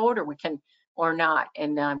on the road, or not?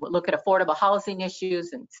 And we'll look at affordable housing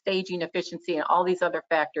issues and staging efficiency and all these other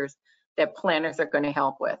factors that planners are going to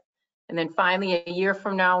help with. And then finally, a year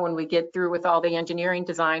from now, when we get through with all the engineering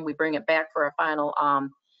design, we bring it back for a final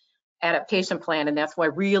adaptation plan. And that's why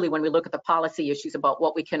really when we look at the policy issues about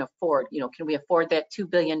what we can afford, can we afford that $2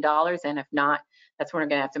 billion? And if not, that's when we're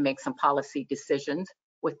going to have to make some policy decisions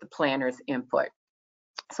with the planner's input.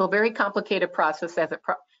 So a very complicated process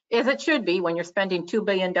as it should be when you're spending $2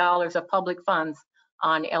 billion of public funds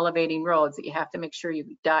on elevating roads, that you have to make sure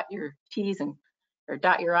you dot your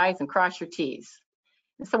I's and cross your T's.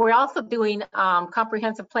 And so we're also doing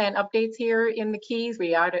comprehensive plan updates here in the Keys.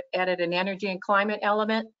 We added an energy and climate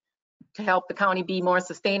element to help the county be more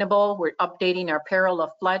sustainable. We're updating our peril of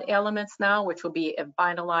flood elements now, which will be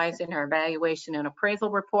finalized in our evaluation and appraisal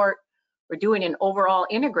report. We're doing an overall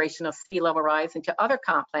integration of sea level rise into other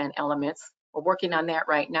comp plan elements. We're working on that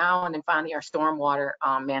right now. And then finally, our stormwater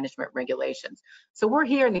management regulations. So we're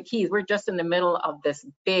here in the Keys. We're just in the middle of this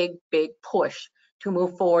big, big push to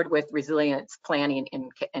move forward with resilience planning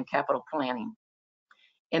and capital planning.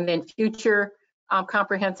 And then future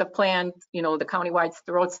comprehensive plan, the countywide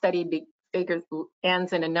road study figure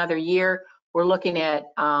ends in another year. We're looking at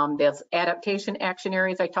those adaptation action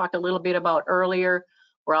areas I talked a little bit about earlier.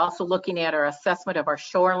 We're also looking at our assessment of our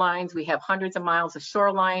shorelines. We have hundreds of miles of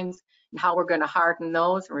shorelines and how we're going to harden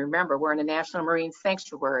those. And remember, we're in a national marine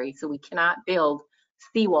sanctuary, so we cannot build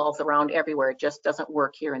seawalls around everywhere. It just doesn't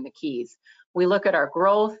work here in the Keys. We look at our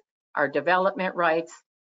growth, our development rights,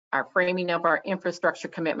 our framing of our infrastructure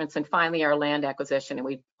commitments, and finally our land acquisition. And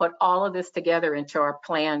we put all of this together into our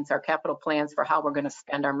plans, our capital plans for how we're going to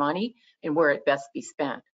spend our money and where it best be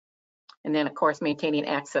spent. And then of course, maintaining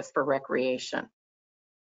access for recreation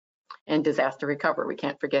and disaster recovery. We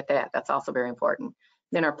can't forget that. That's also very important.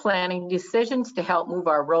 Then our planning decisions to help move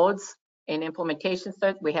our roads and implementation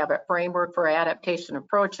steps. We have a framework for adaptation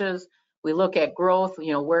approaches. We look at growth,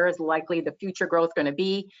 where is likely the future growth going to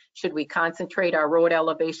be? Should we concentrate our road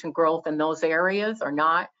elevation growth in those areas or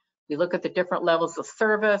not? We look at the different levels of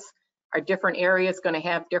service. Are different areas going to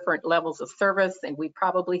have different levels of service? And we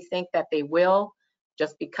probably think that they will,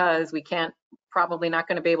 just because we probably not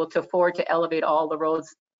going to be able to afford to elevate all the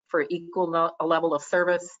roads for equal level of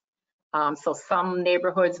service. So some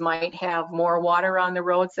neighborhoods might have more water on the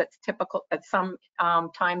roads that's typical at some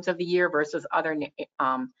times of the year versus other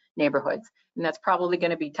neighborhoods. And that's probably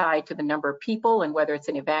going to be tied to the number of people and whether it's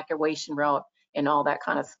an evacuation route and all that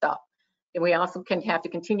kind of stuff. And we also have to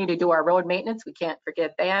continue to do our road maintenance. We can't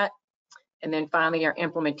forget that. And then finally, our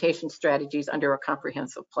implementation strategies under a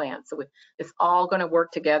comprehensive plan. So it's all going to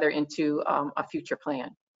work together into a future plan.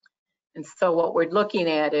 And so what we're looking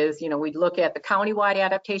at is, we look at the countywide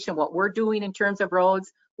adaptation, what we're doing in terms of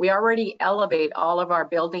roads. We already elevate all of our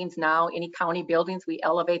buildings now, any county buildings, we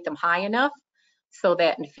elevate them high enough so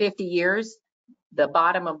that in 50 years, the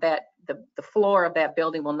bottom of that, the floor of that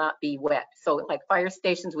building will not be wet. So like fire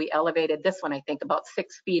stations, we elevated this one, I think about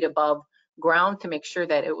 6 feet above ground to make sure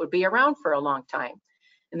that it would be around for a long time.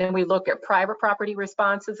 And then we look at private property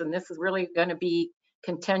responses, and this is really going to be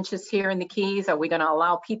contentious here in the Keys. Are we going to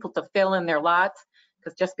allow people to fill in their lots?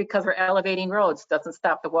 Because just because we're elevating roads doesn't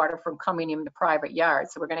stop the water from coming in the private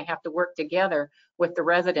yards. So we're going to have to work together with the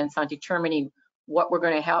residents on determining what we're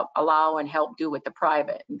going to allow and help do with the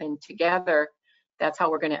private. And then together, that's how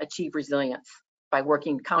we're going to achieve resilience, by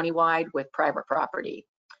working countywide with private property.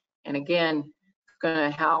 And again,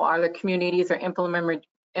 how other communities are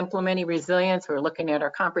implementing resilience. We're looking at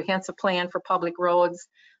our comprehensive plan for public roads,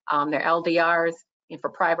 their LDRs. And for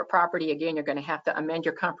private property, again, you're going to have to amend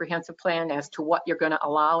your comprehensive plan as to what you're going to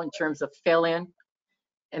allow in terms of fill-in.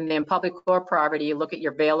 And then public or property, you look at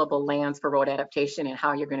your available lands for road adaptation and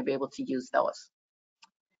how you're going to be able to use those.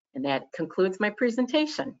 And that concludes my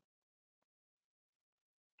presentation.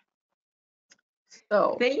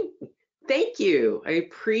 So Thank you. I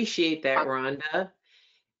appreciate that, Rhonda.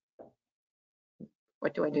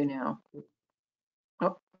 what do I do now?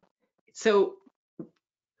 Oh, So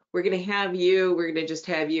we're going to just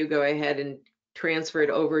have you go ahead and transfer it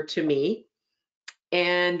over to me.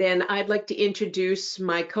 And then I'd like to introduce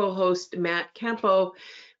my co-host, Matt Campo.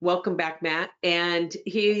 Welcome back, Matt. And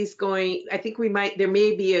I think there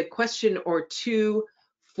may be a question or two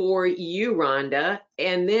for you, Rhonda.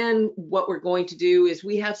 And then what we're going to do is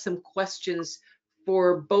we have some questions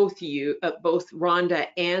for both Rhonda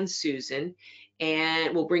and Susan.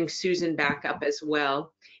 And we'll bring Susan back up as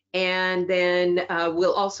well. And then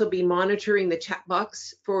we'll also be monitoring the chat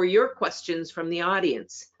box for your questions from the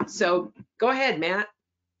audience. So go ahead, Matt.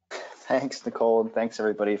 Thanks, Nicole, and thanks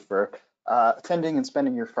everybody for attending and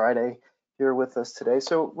spending your Friday here with us today.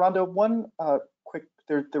 So Rhonda,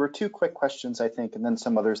 there were two quick questions, I think, and then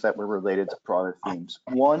some others that were related to broader themes.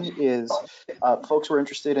 One is folks were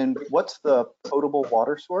interested in what's the potable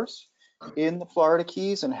water source in the Florida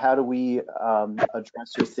Keys, and how do we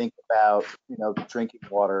address or think about drinking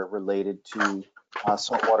water related to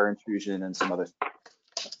saltwater intrusion and some other things.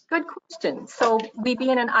 good question. So we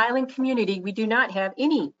being an island community, we do not have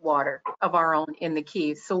any water of our own in the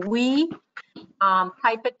Keys. So we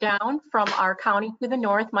pipe it down from our county to the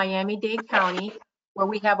north, Miami-Dade County, where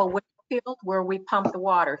we have a well field where we pump the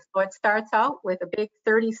water. So it starts out with a big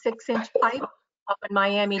 36-inch pipe up in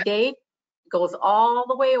Miami-Dade, goes all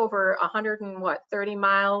the way over 130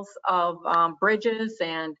 miles of bridges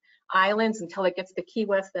and islands until it gets to Key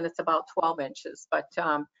West, and it's about 12 inches. But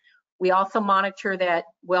we also monitor that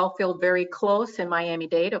well field very close in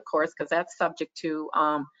Miami-Dade, of course, because that's subject to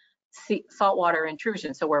saltwater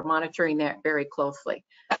intrusion. So we're monitoring that very closely.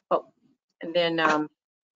 And then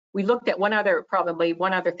we looked at one other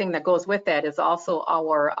thing that goes with that is also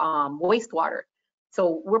our wastewater.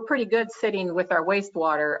 So we're pretty good sitting with our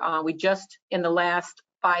wastewater. We just, in the last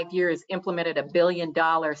 5 years, implemented $1 billion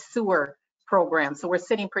sewer program. So we're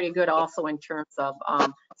sitting pretty good also in terms of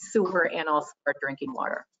sewer and also our drinking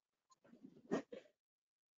water.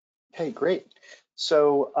 Okay, great.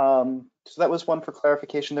 So, so that was one for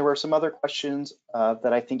clarification. There were some other questions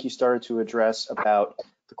that I think you started to address about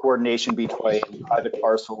the coordination between private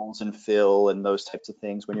parcels and fill and those types of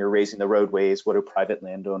things. When you're raising the roadways, what do private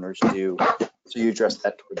landowners do? So you addressed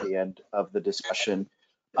that toward the end of the discussion.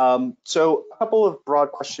 So a couple of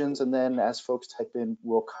broad questions, and then as folks type in,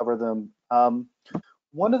 we'll cover them.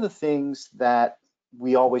 One of the things that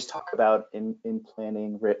we always talk about in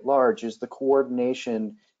planning writ large is the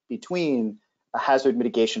coordination between a hazard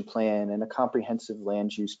mitigation plan and a comprehensive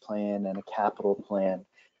land use plan and a capital plan.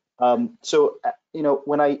 So,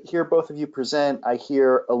 when I hear both of you present, I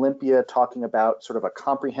hear Olympia talking about sort of a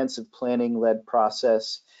comprehensive planning-led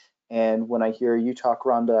process. And when I hear you talk,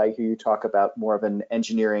 Rhonda, I hear you talk about more of an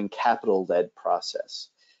engineering capital-led process.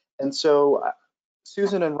 And so,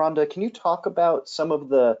 Susan and Rhonda, can you talk about some of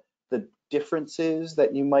the differences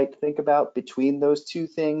that you might think about between those two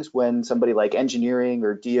things when somebody like engineering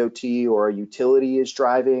or DOT or a utility is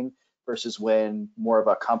driving versus when more of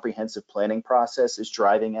a comprehensive planning process is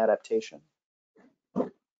driving adaptation?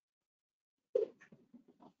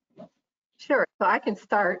 Sure, so I can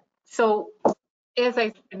start. So as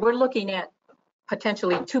I said, we're looking at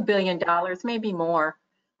potentially $2 billion, maybe more,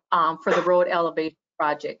 for the road elevation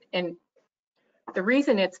project. And the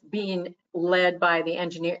reason it's being led by the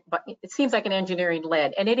engineer, but it seems like an engineering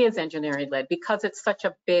led, and it is engineering led because it's such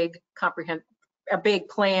a big a big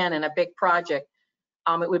plan and a big project.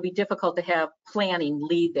 It would be difficult to have planning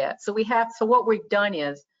lead that. So what we've done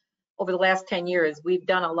is, over the last 10 years, we've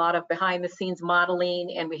done a lot of behind the scenes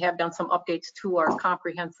modeling, and we have done some updates to our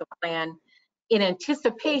comprehensive plan in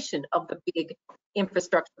anticipation of the big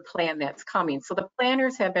infrastructure plan that's coming. So the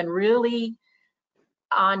planners have been really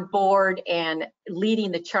on board and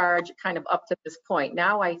leading the charge kind of up to this point.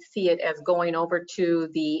 Now I see it as going over to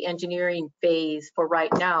the engineering phase for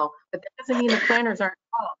right now, but that doesn't mean the planners aren't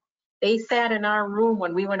involved. They sat in our room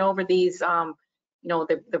when we went over these, the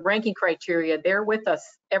ranking criteria. They're with us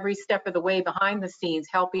every step of the way behind the scenes,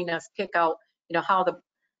 helping us pick out, how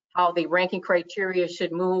the ranking criteria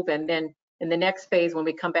should move. And then in the next phase, when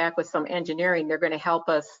we come back with some engineering, they're going to help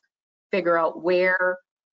us figure out where,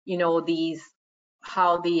 where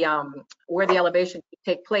the elevation should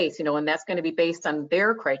take place, and that's going to be based on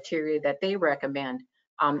their criteria that they recommend,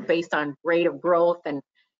 based on rate of growth and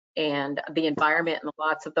the environment and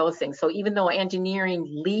lots of those things. So even though engineering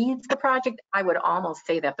leads the project, I would almost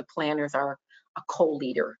say that the planners are a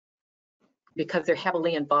co-leader because they're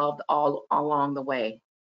heavily involved all along the way.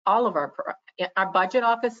 All of our budget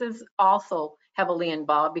offices also heavily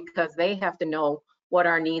involved because they have to know what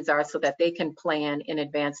our needs are so that they can plan in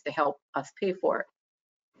advance to help us pay for it.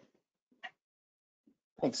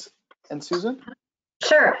 Thanks. And Susan?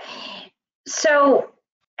 Sure. So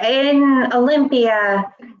in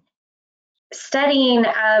Olympia, studying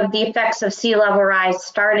of the effects of sea level rise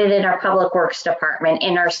started in our public works department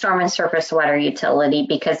in our storm and surface water utility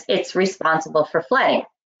because it's responsible for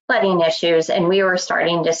flooding issues, and we were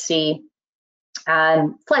starting to see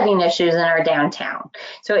flooding issues in our downtown.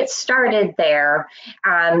 So it started there,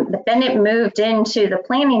 but then it moved into the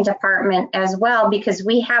planning department as well because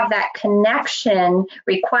we have that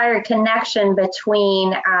required connection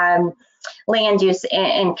between land use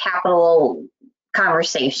and capital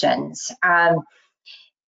conversations.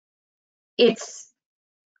 It's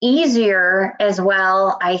easier as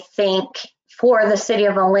well, I think, for the city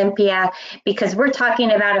of Olympia because we're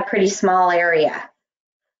talking about a pretty small area.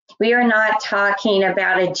 We are not talking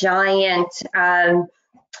about a giant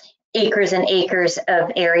acres and acres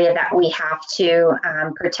of area that we have to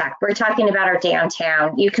protect. We're talking about our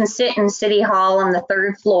downtown. You can sit in City Hall on the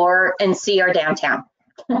 3rd floor and see our downtown.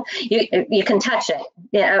 You can touch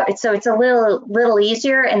it, so it's a little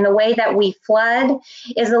easier, and the way that we flood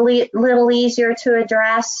is a little easier to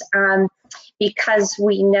address because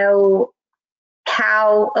we know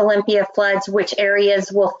how Olympia floods, which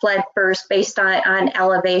areas will flood first based on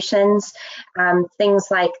elevations, things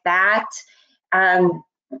like that.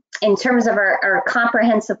 In terms of our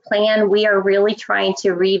comprehensive plan, we are really trying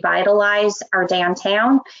to revitalize our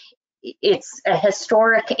downtown. It's a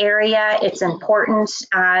historic area. It's important.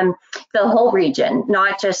 The whole region,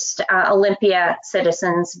 not just Olympia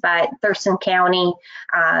citizens, but Thurston County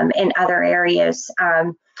and other areas.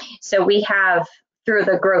 So we have, through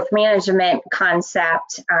the growth management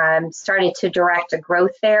concept, started to direct a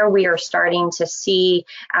growth there. We are starting to see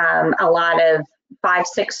a lot of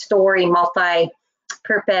 5-6 story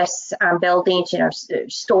multi-purpose buildings,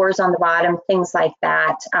 stores on the bottom, things like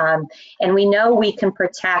that. And we know we can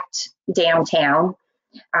protect downtown.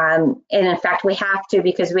 And in fact, we have to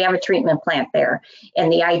because we have a treatment plant there.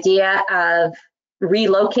 And the idea of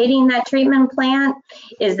relocating that treatment plant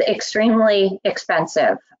is extremely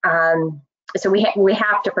expensive. So we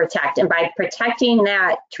have to protect. And by protecting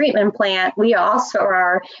that treatment plant, we also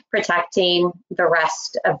are protecting the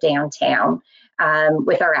rest of downtown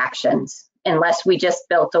with our actions, unless we just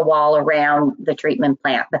built a wall around the treatment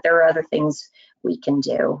plant. But there are other things we can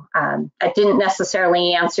do. I didn't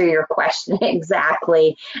necessarily answer your question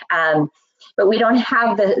exactly, but we don't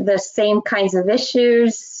have the same kinds of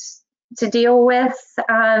issues to deal with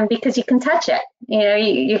because you can touch it.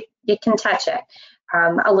 You can touch it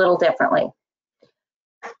a little differently.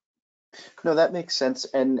 No, that makes sense.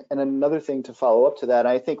 And another thing to follow up to that,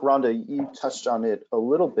 I think, Rhonda, you touched on it a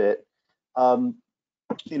little bit.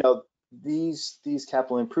 These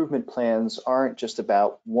capital improvement plans aren't just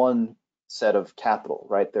about one set of capital,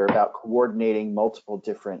 right? They're about coordinating multiple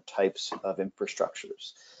different types of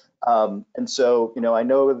infrastructures. And so, I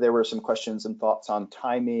know there were some questions and thoughts on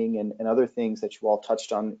timing and other things that you all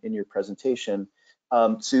touched on in your presentation.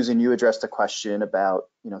 Susan, you addressed a question about,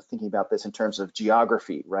 thinking about this in terms of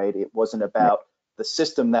geography, right? It wasn't about the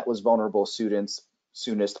system that was vulnerable soonest,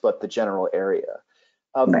 but the general area.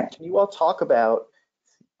 Can you all talk about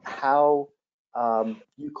how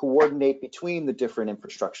you coordinate between the different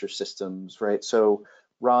infrastructure systems, right? So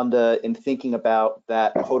Rhonda, in thinking about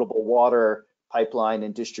that potable water pipeline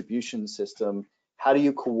and distribution system, how do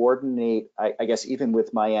you coordinate, I guess, even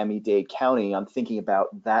with Miami-Dade County on thinking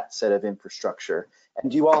about that set of infrastructure?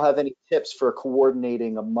 And do you all have any tips for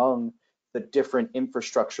coordinating among the different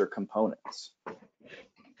infrastructure components?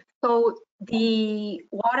 So the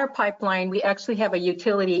water pipeline, we actually have a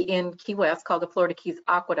utility in Key West called the Florida Keys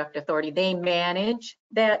Aqueduct Authority. They manage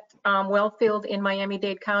that well field in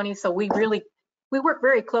Miami-Dade County. So we work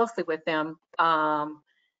very closely with them,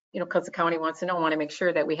 because the county wants to make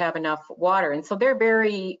sure that we have enough water. And so they're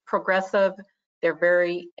very progressive. They're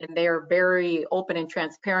very open and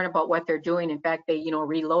transparent about what they're doing. In fact, they,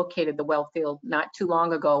 relocated the well field not too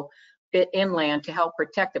long ago, bit inland to help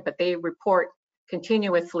protect it, but they report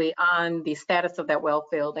continuously on the status of that well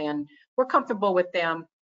field, and we're comfortable with them.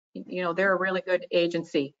 They're a really good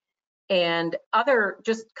agency. And other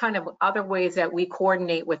ways that we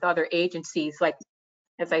coordinate with other agencies, like,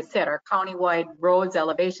 as I said, our countywide roads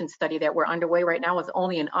elevation study that we're underway right now is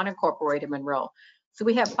only in unincorporated Monroe. So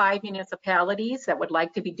we have 5 municipalities that would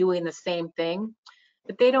like to be doing the same thing,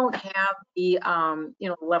 but they don't have the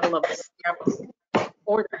level of staff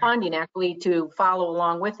or the funding actually to follow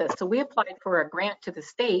along with us. So we applied for a grant to the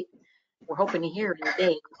state. We're hoping to hear in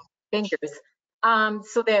days, fingers,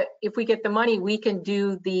 so that if we get the money, we can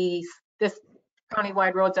do this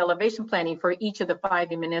countywide roads elevation planning for each of the 5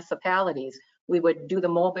 municipalities. We would do the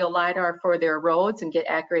mobile LiDAR for their roads and get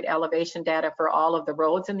accurate elevation data for all of the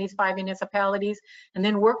roads in these 5 municipalities, and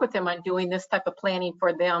then work with them on doing this type of planning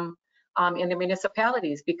for them in the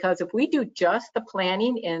municipalities. Because if we do just the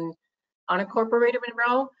planning in unincorporated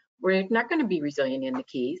Monroe, we're not going to be resilient in the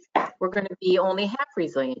Keys. We're going to be only half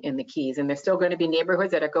resilient in the Keys, and there's still going to be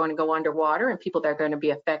neighborhoods that are going to go underwater and people that are going to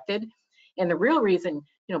be affected. And the real reason,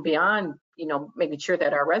 beyond, making sure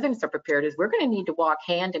that our residents are prepared, is we're going to need to walk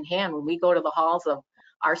hand in hand when we go to the halls of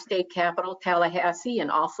our state capital, Tallahassee, and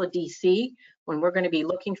also DC, when we're going to be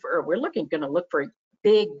looking for, going to look for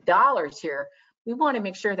big dollars here. We want to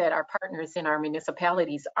make sure that our partners in our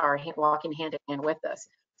municipalities are walking hand in hand with us.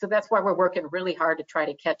 So that's why we're working really hard to try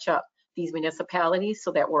to catch up these municipalities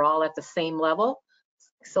so that we're all at the same level,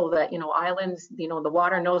 so that, islands, the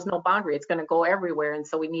water knows no boundary. It's going to go everywhere. And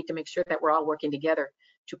so we need to make sure that we're all working together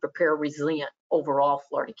to prepare resilient overall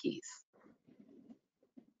Florida Keys.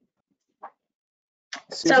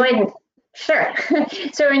 So sure.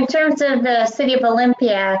 So in terms of the City of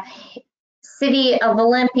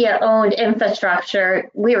Olympia owned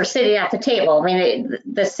infrastructure, we were sitting at the table. I mean,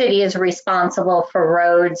 the city is responsible for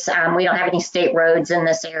roads. We don't have any state roads in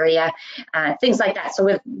this area, things like that.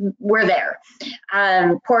 So we're there.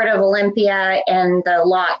 Port of Olympia and the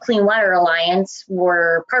Lot Clean Water Alliance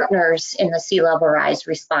were partners in the sea level rise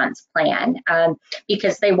response plan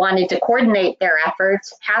because they wanted to coordinate their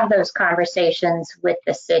efforts, have those conversations with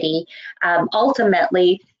the city.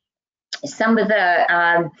 Ultimately, some of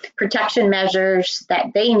the protection measures that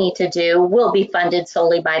they need to do will be funded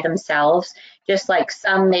solely by themselves, just like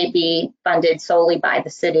some may be funded solely by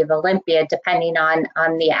the City of Olympia, depending on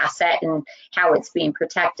the asset and how it's being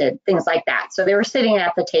protected, things like that. So they were sitting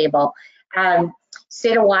at the table.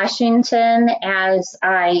 State of Washington, as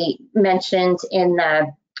I mentioned in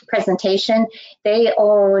the presentation, they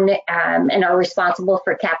own and are responsible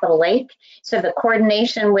for Capitol Lake. So the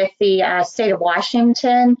coordination with the state of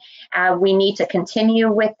Washington, we need to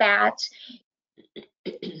continue with that.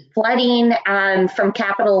 Flooding from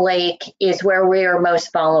Capitol Lake is where we are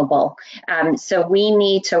most vulnerable. So we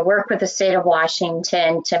need to work with the state of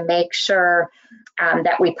Washington to make sure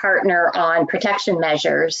that we partner on protection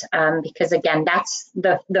measures, because again, that's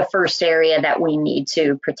the first area that we need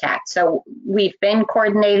to protect. So we've been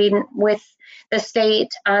coordinating with the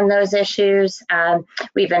state on those issues.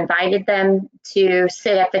 We've invited them to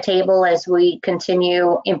sit at the table as we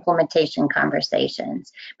continue implementation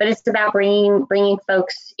conversations. But it's about bringing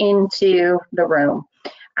folks into the room.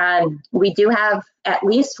 We do have at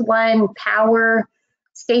least one power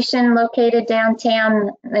station located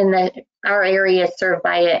downtown in our area is served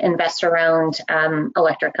by an investor-owned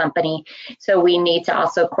electric company, so we need to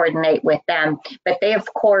also coordinate with them. But they, of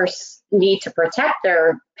course, need to protect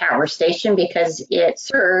their power station because it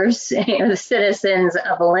serves the citizens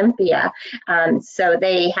of Olympia. So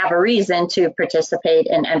they have a reason to participate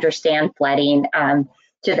and understand flooding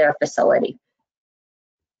to their facility.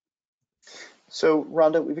 So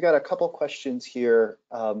Rhonda, we've got a couple questions here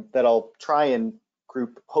that I'll try and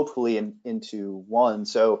group hopefully into one.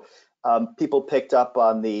 So people picked up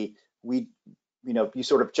on you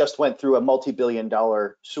sort of just went through a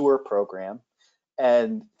multi-billion-dollar sewer program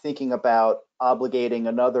and thinking about obligating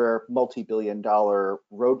another multi-billion-dollar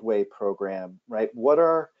roadway program, right?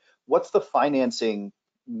 What's the financing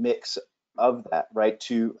mix of that, right?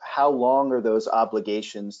 To how long are those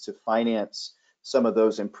obligations to finance some of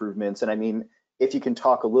those improvements? And I mean, if you can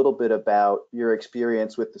talk a little bit about your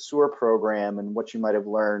experience with the sewer program and what you might have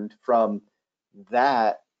learned from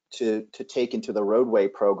that to take into the roadway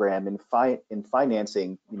program in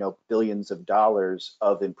financing, billions of dollars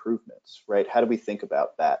of improvements, right? How do we think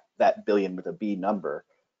about that billion with a B number?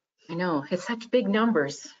 I know, it's such big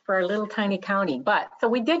numbers for our little tiny county. But so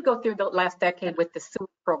we did go through the last decade with the sewer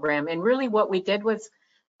program, and really what we did was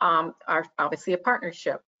obviously a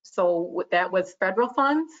partnership. So that was federal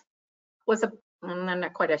funds, I'm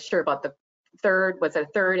not quite sure about the third, was a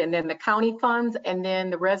third, and then the county funds, and then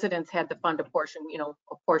the residents had to fund a portion,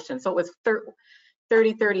 a portion. So it was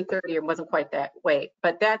 30, 30, 30, it wasn't quite that way,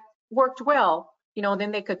 but that worked well.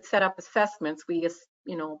 Then they could set up assessments. We just,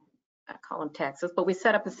 I call them taxes, but we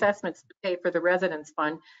set up assessments to pay for the residents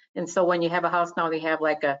fund. And so when you have a house now, they have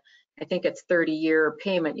like I think it's 30-year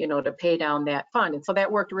payment, to pay down that fund. And so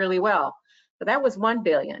that worked really well. So that was 1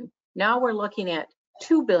 billion. Now we're looking at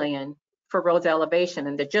 2 billion for roads elevation,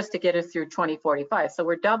 and just to get us through 2045. So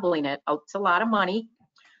we're doubling it. It's a lot of money.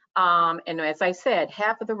 And as I said,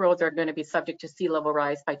 half of the roads are going to be subject to sea level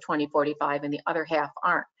rise by 2045, and the other half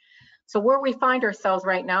aren't. So where we find ourselves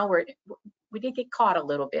right now, we did get caught a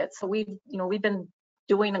little bit. So we've been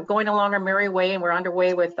going along our merry way, and we're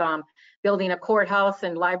underway with building a courthouse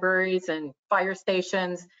and libraries and fire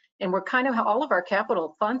stations. And we're kind of, all of our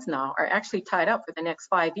capital funds now are actually tied up for the next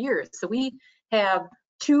 5 years. So we have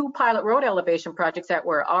 2 pilot road elevation projects that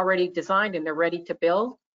were already designed and they're ready to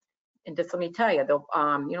build. And just let me tell you,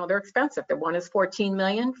 they're expensive. The one is 14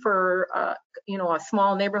 million for a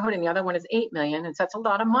small neighborhood, and the other one is 8 million. And so that's a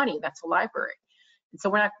lot of money. That's a library. And so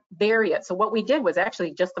we're not there yet. So what we did was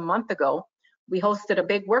actually just a month ago, we hosted a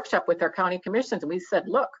big workshop with our county commissions, and we said,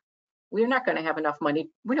 look, we're not going to have enough money.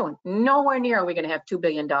 Nowhere near are we going to have $2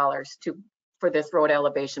 billion for this road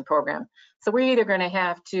elevation program. So we're either going to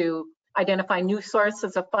have to identify new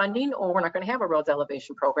sources of funding, or we're not going to have a roads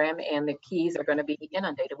elevation program, and the keys are going to be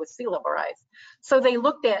inundated with sea level rise. So they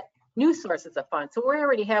looked at new sources of funds. So we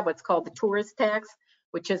already have what's called the tourist tax,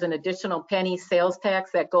 which is an additional penny sales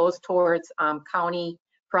tax that goes towards county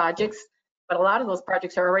projects. But a lot of those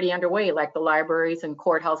projects are already underway, like the libraries and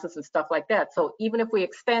courthouses and stuff like that. So even if we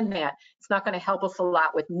extend that, it's not going to help us a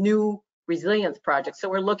lot with new resilience projects. So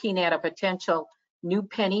we're looking at a potential new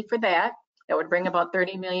penny for that. That would bring about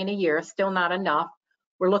 30 million a year, still not enough.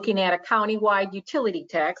 We're looking at a countywide utility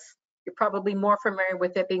tax. You're probably more familiar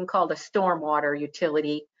with it being called a stormwater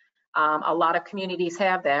utility. A lot of communities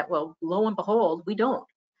have that. Well, lo and behold, we don't.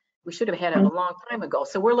 We should have had it a long time ago.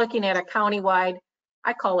 So we're looking at a countywide,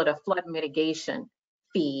 I call it a flood mitigation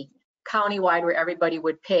fee, countywide, where everybody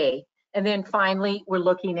would pay. And then finally, we're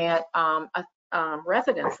looking at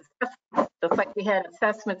residents. Just like we had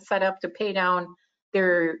assessments set up to pay down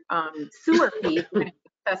their sewer fees, we're going to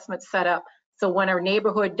have assessments set up. So when our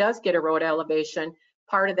neighborhood does get a road elevation,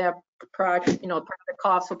 part of that project, part of the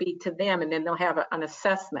cost will be to them, and then they'll have an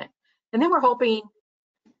assessment. And then we're hoping,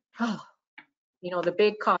 the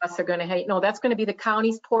big costs are going to, that's going to be the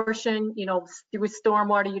county's portion, through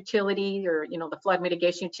stormwater utility or, the flood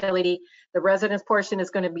mitigation utility. The residents portion is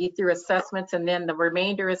going to be through assessments, and then the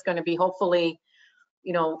remainder is going to be hopefully,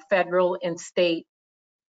 federal and state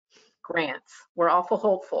grants. We're awful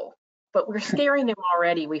hopeful, but we're scaring them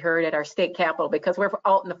already. We heard at our state capitol, because we're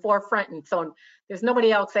out in the forefront, and so there's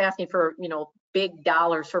nobody else asking for big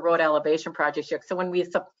dollars for road elevation projects yet. So when we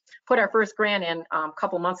put our first grant in a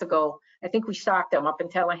couple months ago, I think we shocked them up in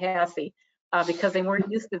Tallahassee because they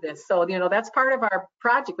weren't used to this. So that's part of our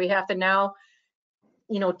project. We have to now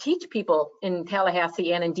teach people in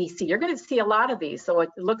Tallahassee and in DC. You're going to see a lot of these. So it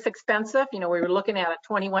looks expensive. We were looking at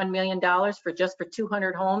 $21 million for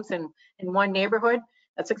 200 homes in one neighborhood.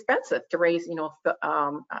 That's expensive to raise,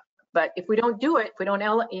 but if we don't do it, if we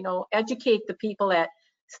don't, educate the people at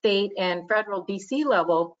state and federal DC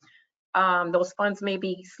level, those funds may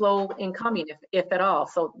be slow in coming, if at all.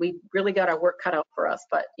 So we really got our work cut out for us.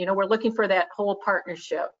 But, we're looking for that whole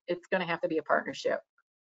partnership. It's going to have to be a partnership,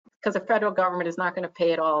 because the federal government is not going to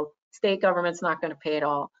pay it all. State government's not going to pay it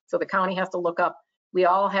all. So the county has to look up. We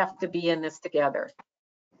all have to be in this together.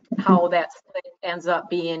 How that split ends up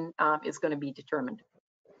being is going to be determined.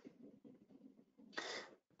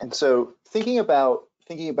 And so thinking about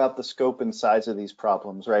the scope and size of these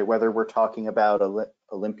problems, right? Whether we're talking about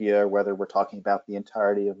Olympia, or whether we're talking about the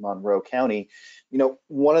entirety of Monroe County,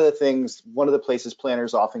 one of the places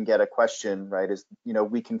planners often get a question, right, is,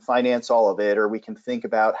 we can finance all of it, or we can think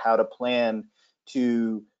about how to plan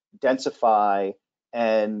to densify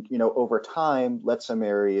and, over time, let some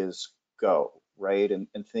areas go, right? And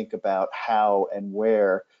think about how and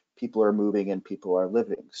where people are moving and people are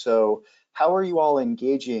living. So how are you all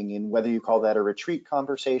engaging in, whether you call that a retreat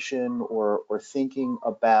conversation, or thinking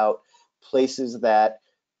about places that,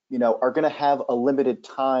 are going to have a limited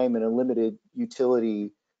time and a limited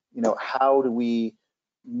utility? How do we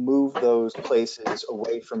move those places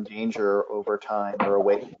away from danger over time, or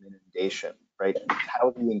away from inundation, right?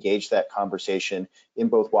 How do you engage that conversation in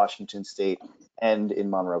both Washington State and in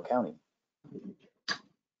Monroe County?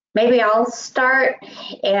 Maybe I'll start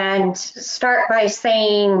by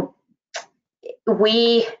saying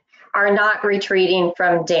we are not retreating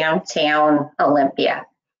from downtown Olympia.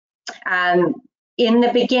 In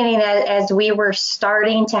the beginning, as we were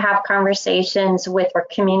starting to have conversations with our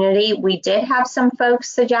community, we did have some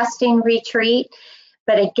folks suggesting retreat.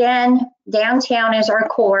 But again, downtown is our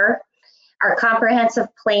core. Our comprehensive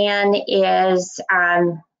plan is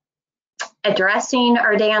addressing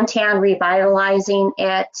our downtown, revitalizing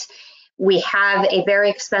it. We have a very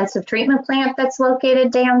expensive treatment plant that's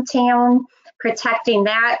located downtown. Protecting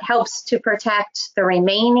that helps to protect the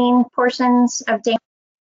remaining portions of downtown.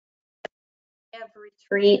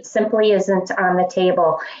 Retreat simply isn't on the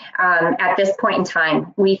table at this point in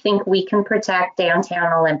time. We think we can protect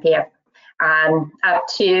downtown Olympia up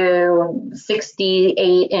to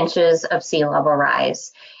 68 inches of sea level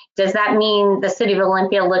rise. Does that mean the city of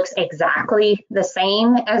Olympia looks exactly the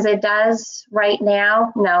same as it does right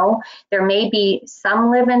now? No, there may be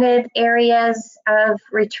some limited areas of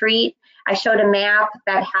retreat. I showed a map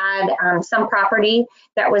that had some property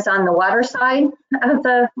that was on the water side of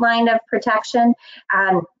the line of protection.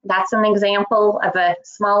 That's an example of a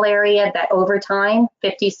small area that over time,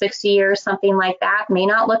 50, 60 years, something like that, may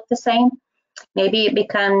not look the same. Maybe it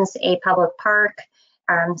becomes a public park,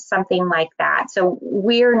 something like that. So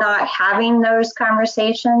we're not having those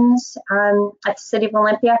conversations at the City of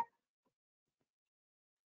Olympia.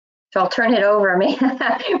 So I'll turn it over,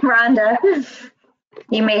 Rhonda.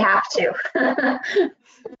 You may have to.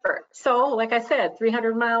 So, like I said,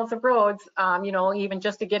 300 miles of roads, you know, even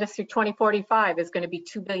just to get us through 2045 is going to be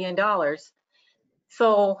 $2 billion.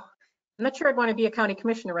 So I'm not sure I'd want to be a county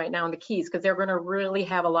commissioner right now in the Keys, because they're going to really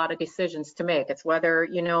have a lot of decisions to make. It's whether,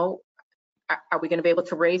 you know, are we going to be able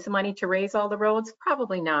to raise the money to raise all the roads?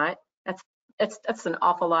 Probably not. That's an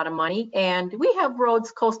awful lot of money. And we have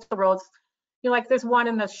roads, coastal roads, you know, like there's one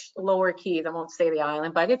in the lower Keys, I won't say the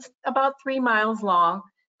island, but it's about 3 miles long,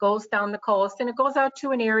 goes down the coast, and it goes out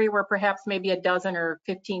to an area where perhaps maybe a dozen or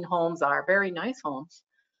 15 homes are, very nice homes.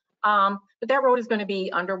 But that road is going to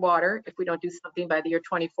be underwater if we don't do something by the year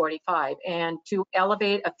 2045. And to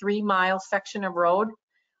elevate a 3-mile section of road,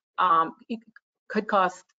 it could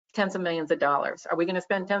cost tens of millions of dollars. Are we going to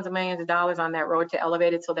spend tens of millions of dollars on that road to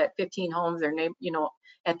elevate it so that 15 homes or, you know,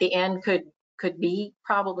 at the end could be?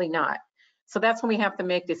 Probably not. So that's when we have to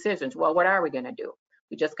make decisions. Well, what are we going to do?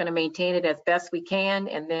 We're just going to maintain it as best we can,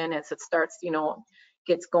 and then as it starts, you know,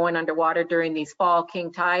 gets going underwater during these fall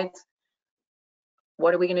king tides,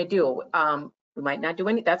 what are we going to do? We might not do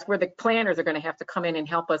any. That's where the planners are going to have to come in and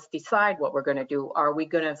help us decide what we're going to do. Are we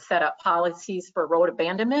going to set up policies for road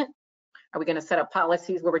abandonment? Are we going to set up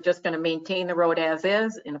policies where we're just going to maintain the road as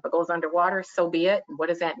is, and if it goes underwater, so be it? And what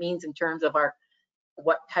does that mean in terms of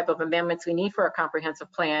what type of amendments we need for a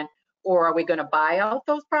comprehensive plan? Or are we going to buy out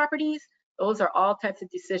those properties? Those are all types of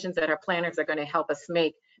decisions that our planners are going to help us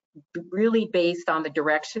make, really based on the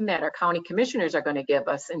direction that our county commissioners are going to give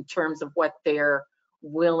us in terms of what they're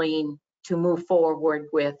willing to move forward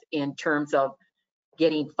with in terms of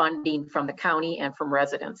getting funding from the county and from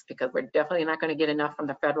residents, because we're definitely not going to get enough from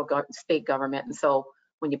the federal state government. And so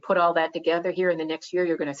when you put all that together here in the next year,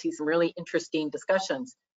 you're going to see some really interesting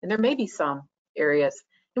discussions. And there may be some areas.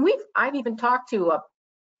 And I've even talked to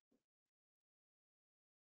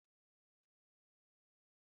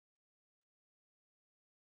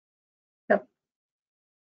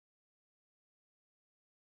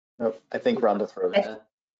Nope, I think Rhonda throws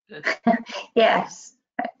it. Yes.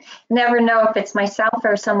 Never know if it's myself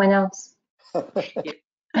or someone else.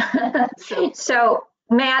 So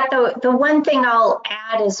Matt, the one thing I'll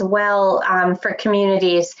add as well for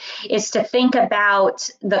communities is to think about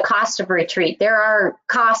the cost of retreat. There are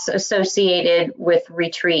costs associated with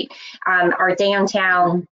retreat. Our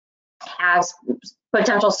downtown has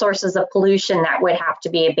potential sources of pollution that would have to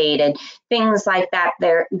be abated. Things like that,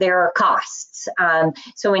 there are costs.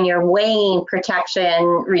 So when you're weighing protection,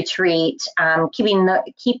 retreat,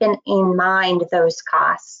 keeping in mind those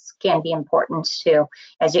costs can be important too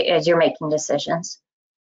as you're making decisions.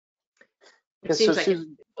 It seems like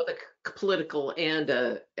both a political and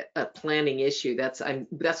a planning issue. That's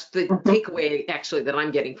the takeaway actually that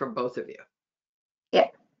I'm getting from both of you. Yeah.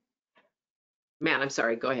 Matt, I'm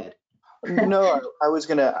sorry. Go ahead. No, I was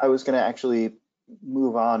gonna actually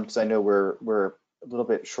move on because I know we're a little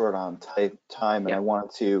bit short on time, and I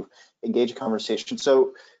wanted to engage a conversation.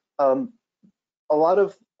 So, a lot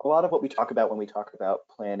of what we talk about when we talk about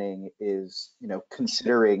planning is, you know,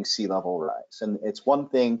 considering sea level rise, and it's one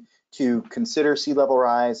thing to consider sea level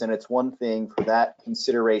rise, and it's one thing for that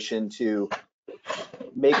consideration to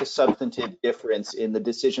make a substantive difference in the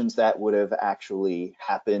decisions that would have actually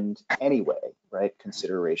happened anyway, right?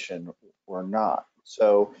 Consideration or not.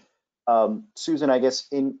 So, Susan, I guess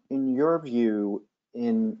in your view,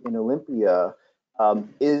 in Olympia,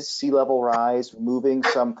 is sea level rise moving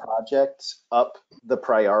some projects up the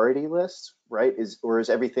priority list, right? Or is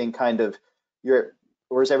everything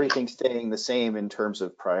staying the same in terms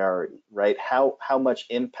of priority, right? How much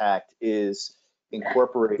impact is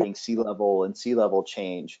incorporating sea level and sea level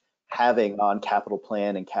change having on capital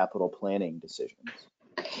plan and capital planning decisions?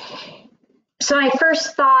 So my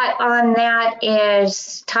first thought on that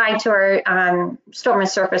is tied to our storm and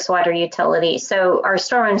surface water utility. So our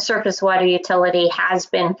storm and surface water utility has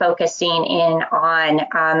been focusing in on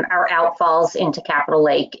our outfalls into Capitol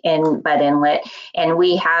Lake in Bud Inlet, and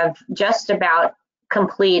we have just about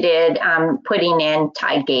completed putting in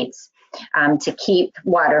tide gates to keep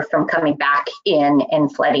water from coming back in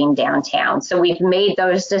and flooding downtown. So we've made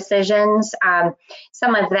those decisions.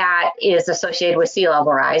 Some of that is associated with sea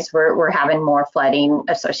level rise. We're having more flooding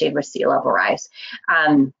associated with sea level rise.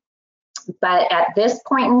 But at this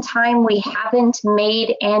point in time, we haven't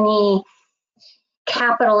made any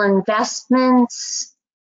capital investments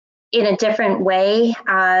in a different way.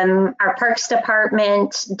 Our Parks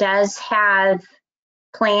Department does have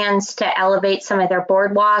plans to elevate some of their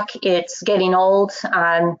boardwalk. It's getting old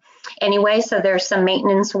anyway, so there's some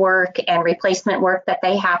maintenance work and replacement work that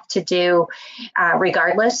they have to do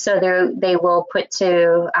regardless. So they will put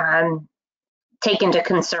to take into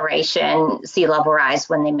consideration sea level rise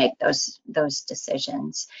when they make those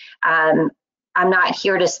decisions. I'm not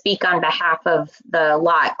here to speak on behalf of the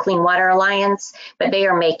Lot Clean Water Alliance, but they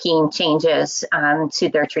are making changes to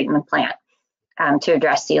their treatment plant to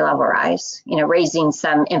address sea level rise, raising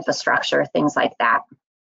some infrastructure, things like that.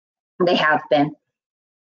 They have been.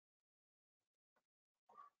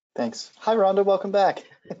 Thanks. Hi, Rhonda. Welcome back.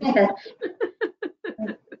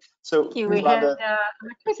 So, Thank you. We Rhonda, had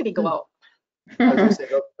electricity go out. I was going to say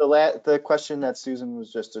the question that Susan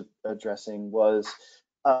was just addressing was,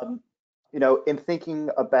 in thinking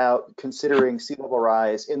about considering sea level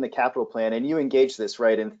rise in the capital plan, and you engage this,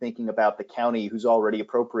 right, in thinking about the county who's already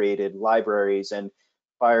appropriated libraries and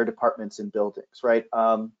fire departments and buildings, right?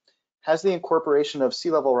 Has the incorporation of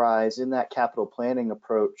sea level rise in that capital planning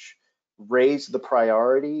approach raised the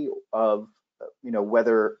priority of,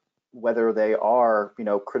 whether they are,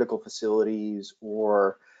 critical facilities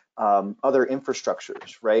or other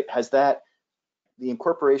infrastructures, right? Has the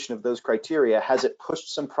incorporation of those criteria, has it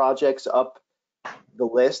pushed some projects up the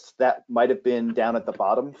list that might have been down at the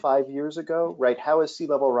bottom 5 years ago, right? How is sea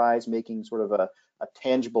level rise making sort of a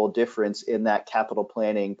tangible difference in that capital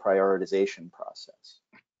planning prioritization process?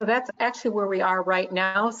 So that's actually where we are right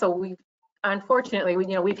now. So unfortunately,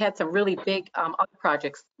 we've had some really big other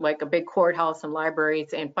projects, like a big courthouse and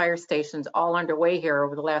libraries and fire stations all underway here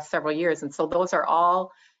over the last several years. And so those are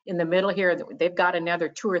all in the middle here. They've got another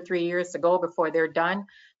 2 or 3 years to go before they're done.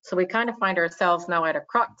 So we kind of find ourselves now at a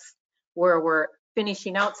crux where we're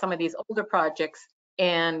finishing out some of these older projects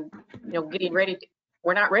and getting ready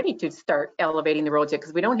we're not ready to start elevating the roads yet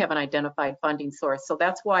because we don't have an identified funding source. So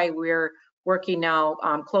that's why we're working now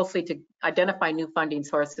closely to identify new funding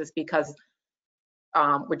sources, because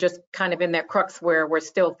we're just kind of in that crux where we're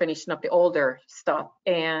still finishing up the older stuff.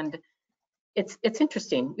 And it's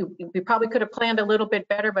interesting. We probably could have planned a little bit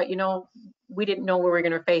better, but we didn't know we were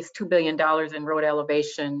going to face $2 billion in road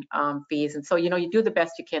elevation fees. And so you do the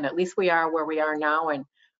best you can. At least we are where we are now, and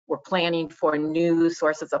we're planning for new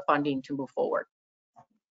sources of funding to move forward.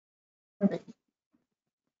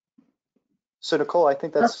 So Nicole, I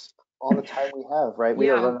think that's all the time we have, right? We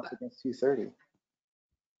are running up against 2:30.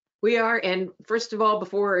 We are, and first of all,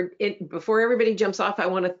 before everybody jumps off, I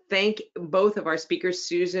want to thank both of our speakers,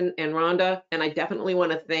 Susan and Rhonda, and I definitely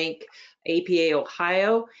want to thank APA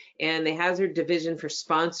Ohio and the Hazard Division for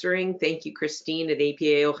sponsoring. Thank you, Christine at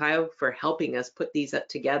APA Ohio, for helping us put these up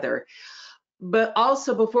together. But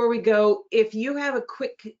also, before we go, if you have a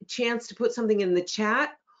quick chance to put something in the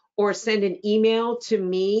chat or send an email to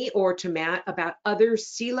me or to Matt about other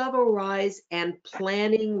sea level rise and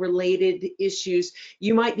planning related issues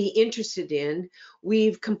you might be interested in.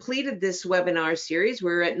 We've completed this webinar series.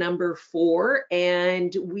 We're at number 4,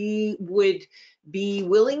 and we would be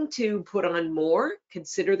willing to put on more,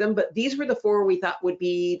 consider them, but these were the 4 we thought would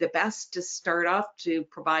be the best to start off to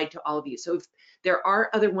provide to all of you. So if there are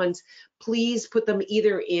other ones, please put them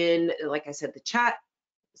either in, like I said, the chat,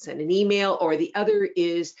 send an email, or the other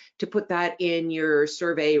is to put that in your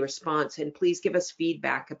survey response. And please give us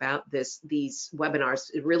feedback about these webinars.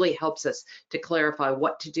 It really helps us to clarify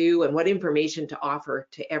what to do and what information to offer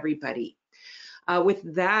to everybody.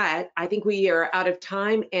 With that, I think we are out of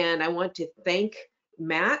time, and I want to thank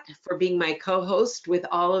Matt for being my co-host with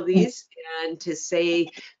all of these, and to say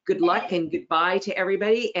good luck and goodbye to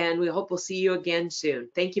everybody, and we hope we'll see you again soon.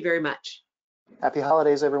 Thank you very much. Happy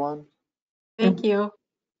holidays, everyone. Thank you.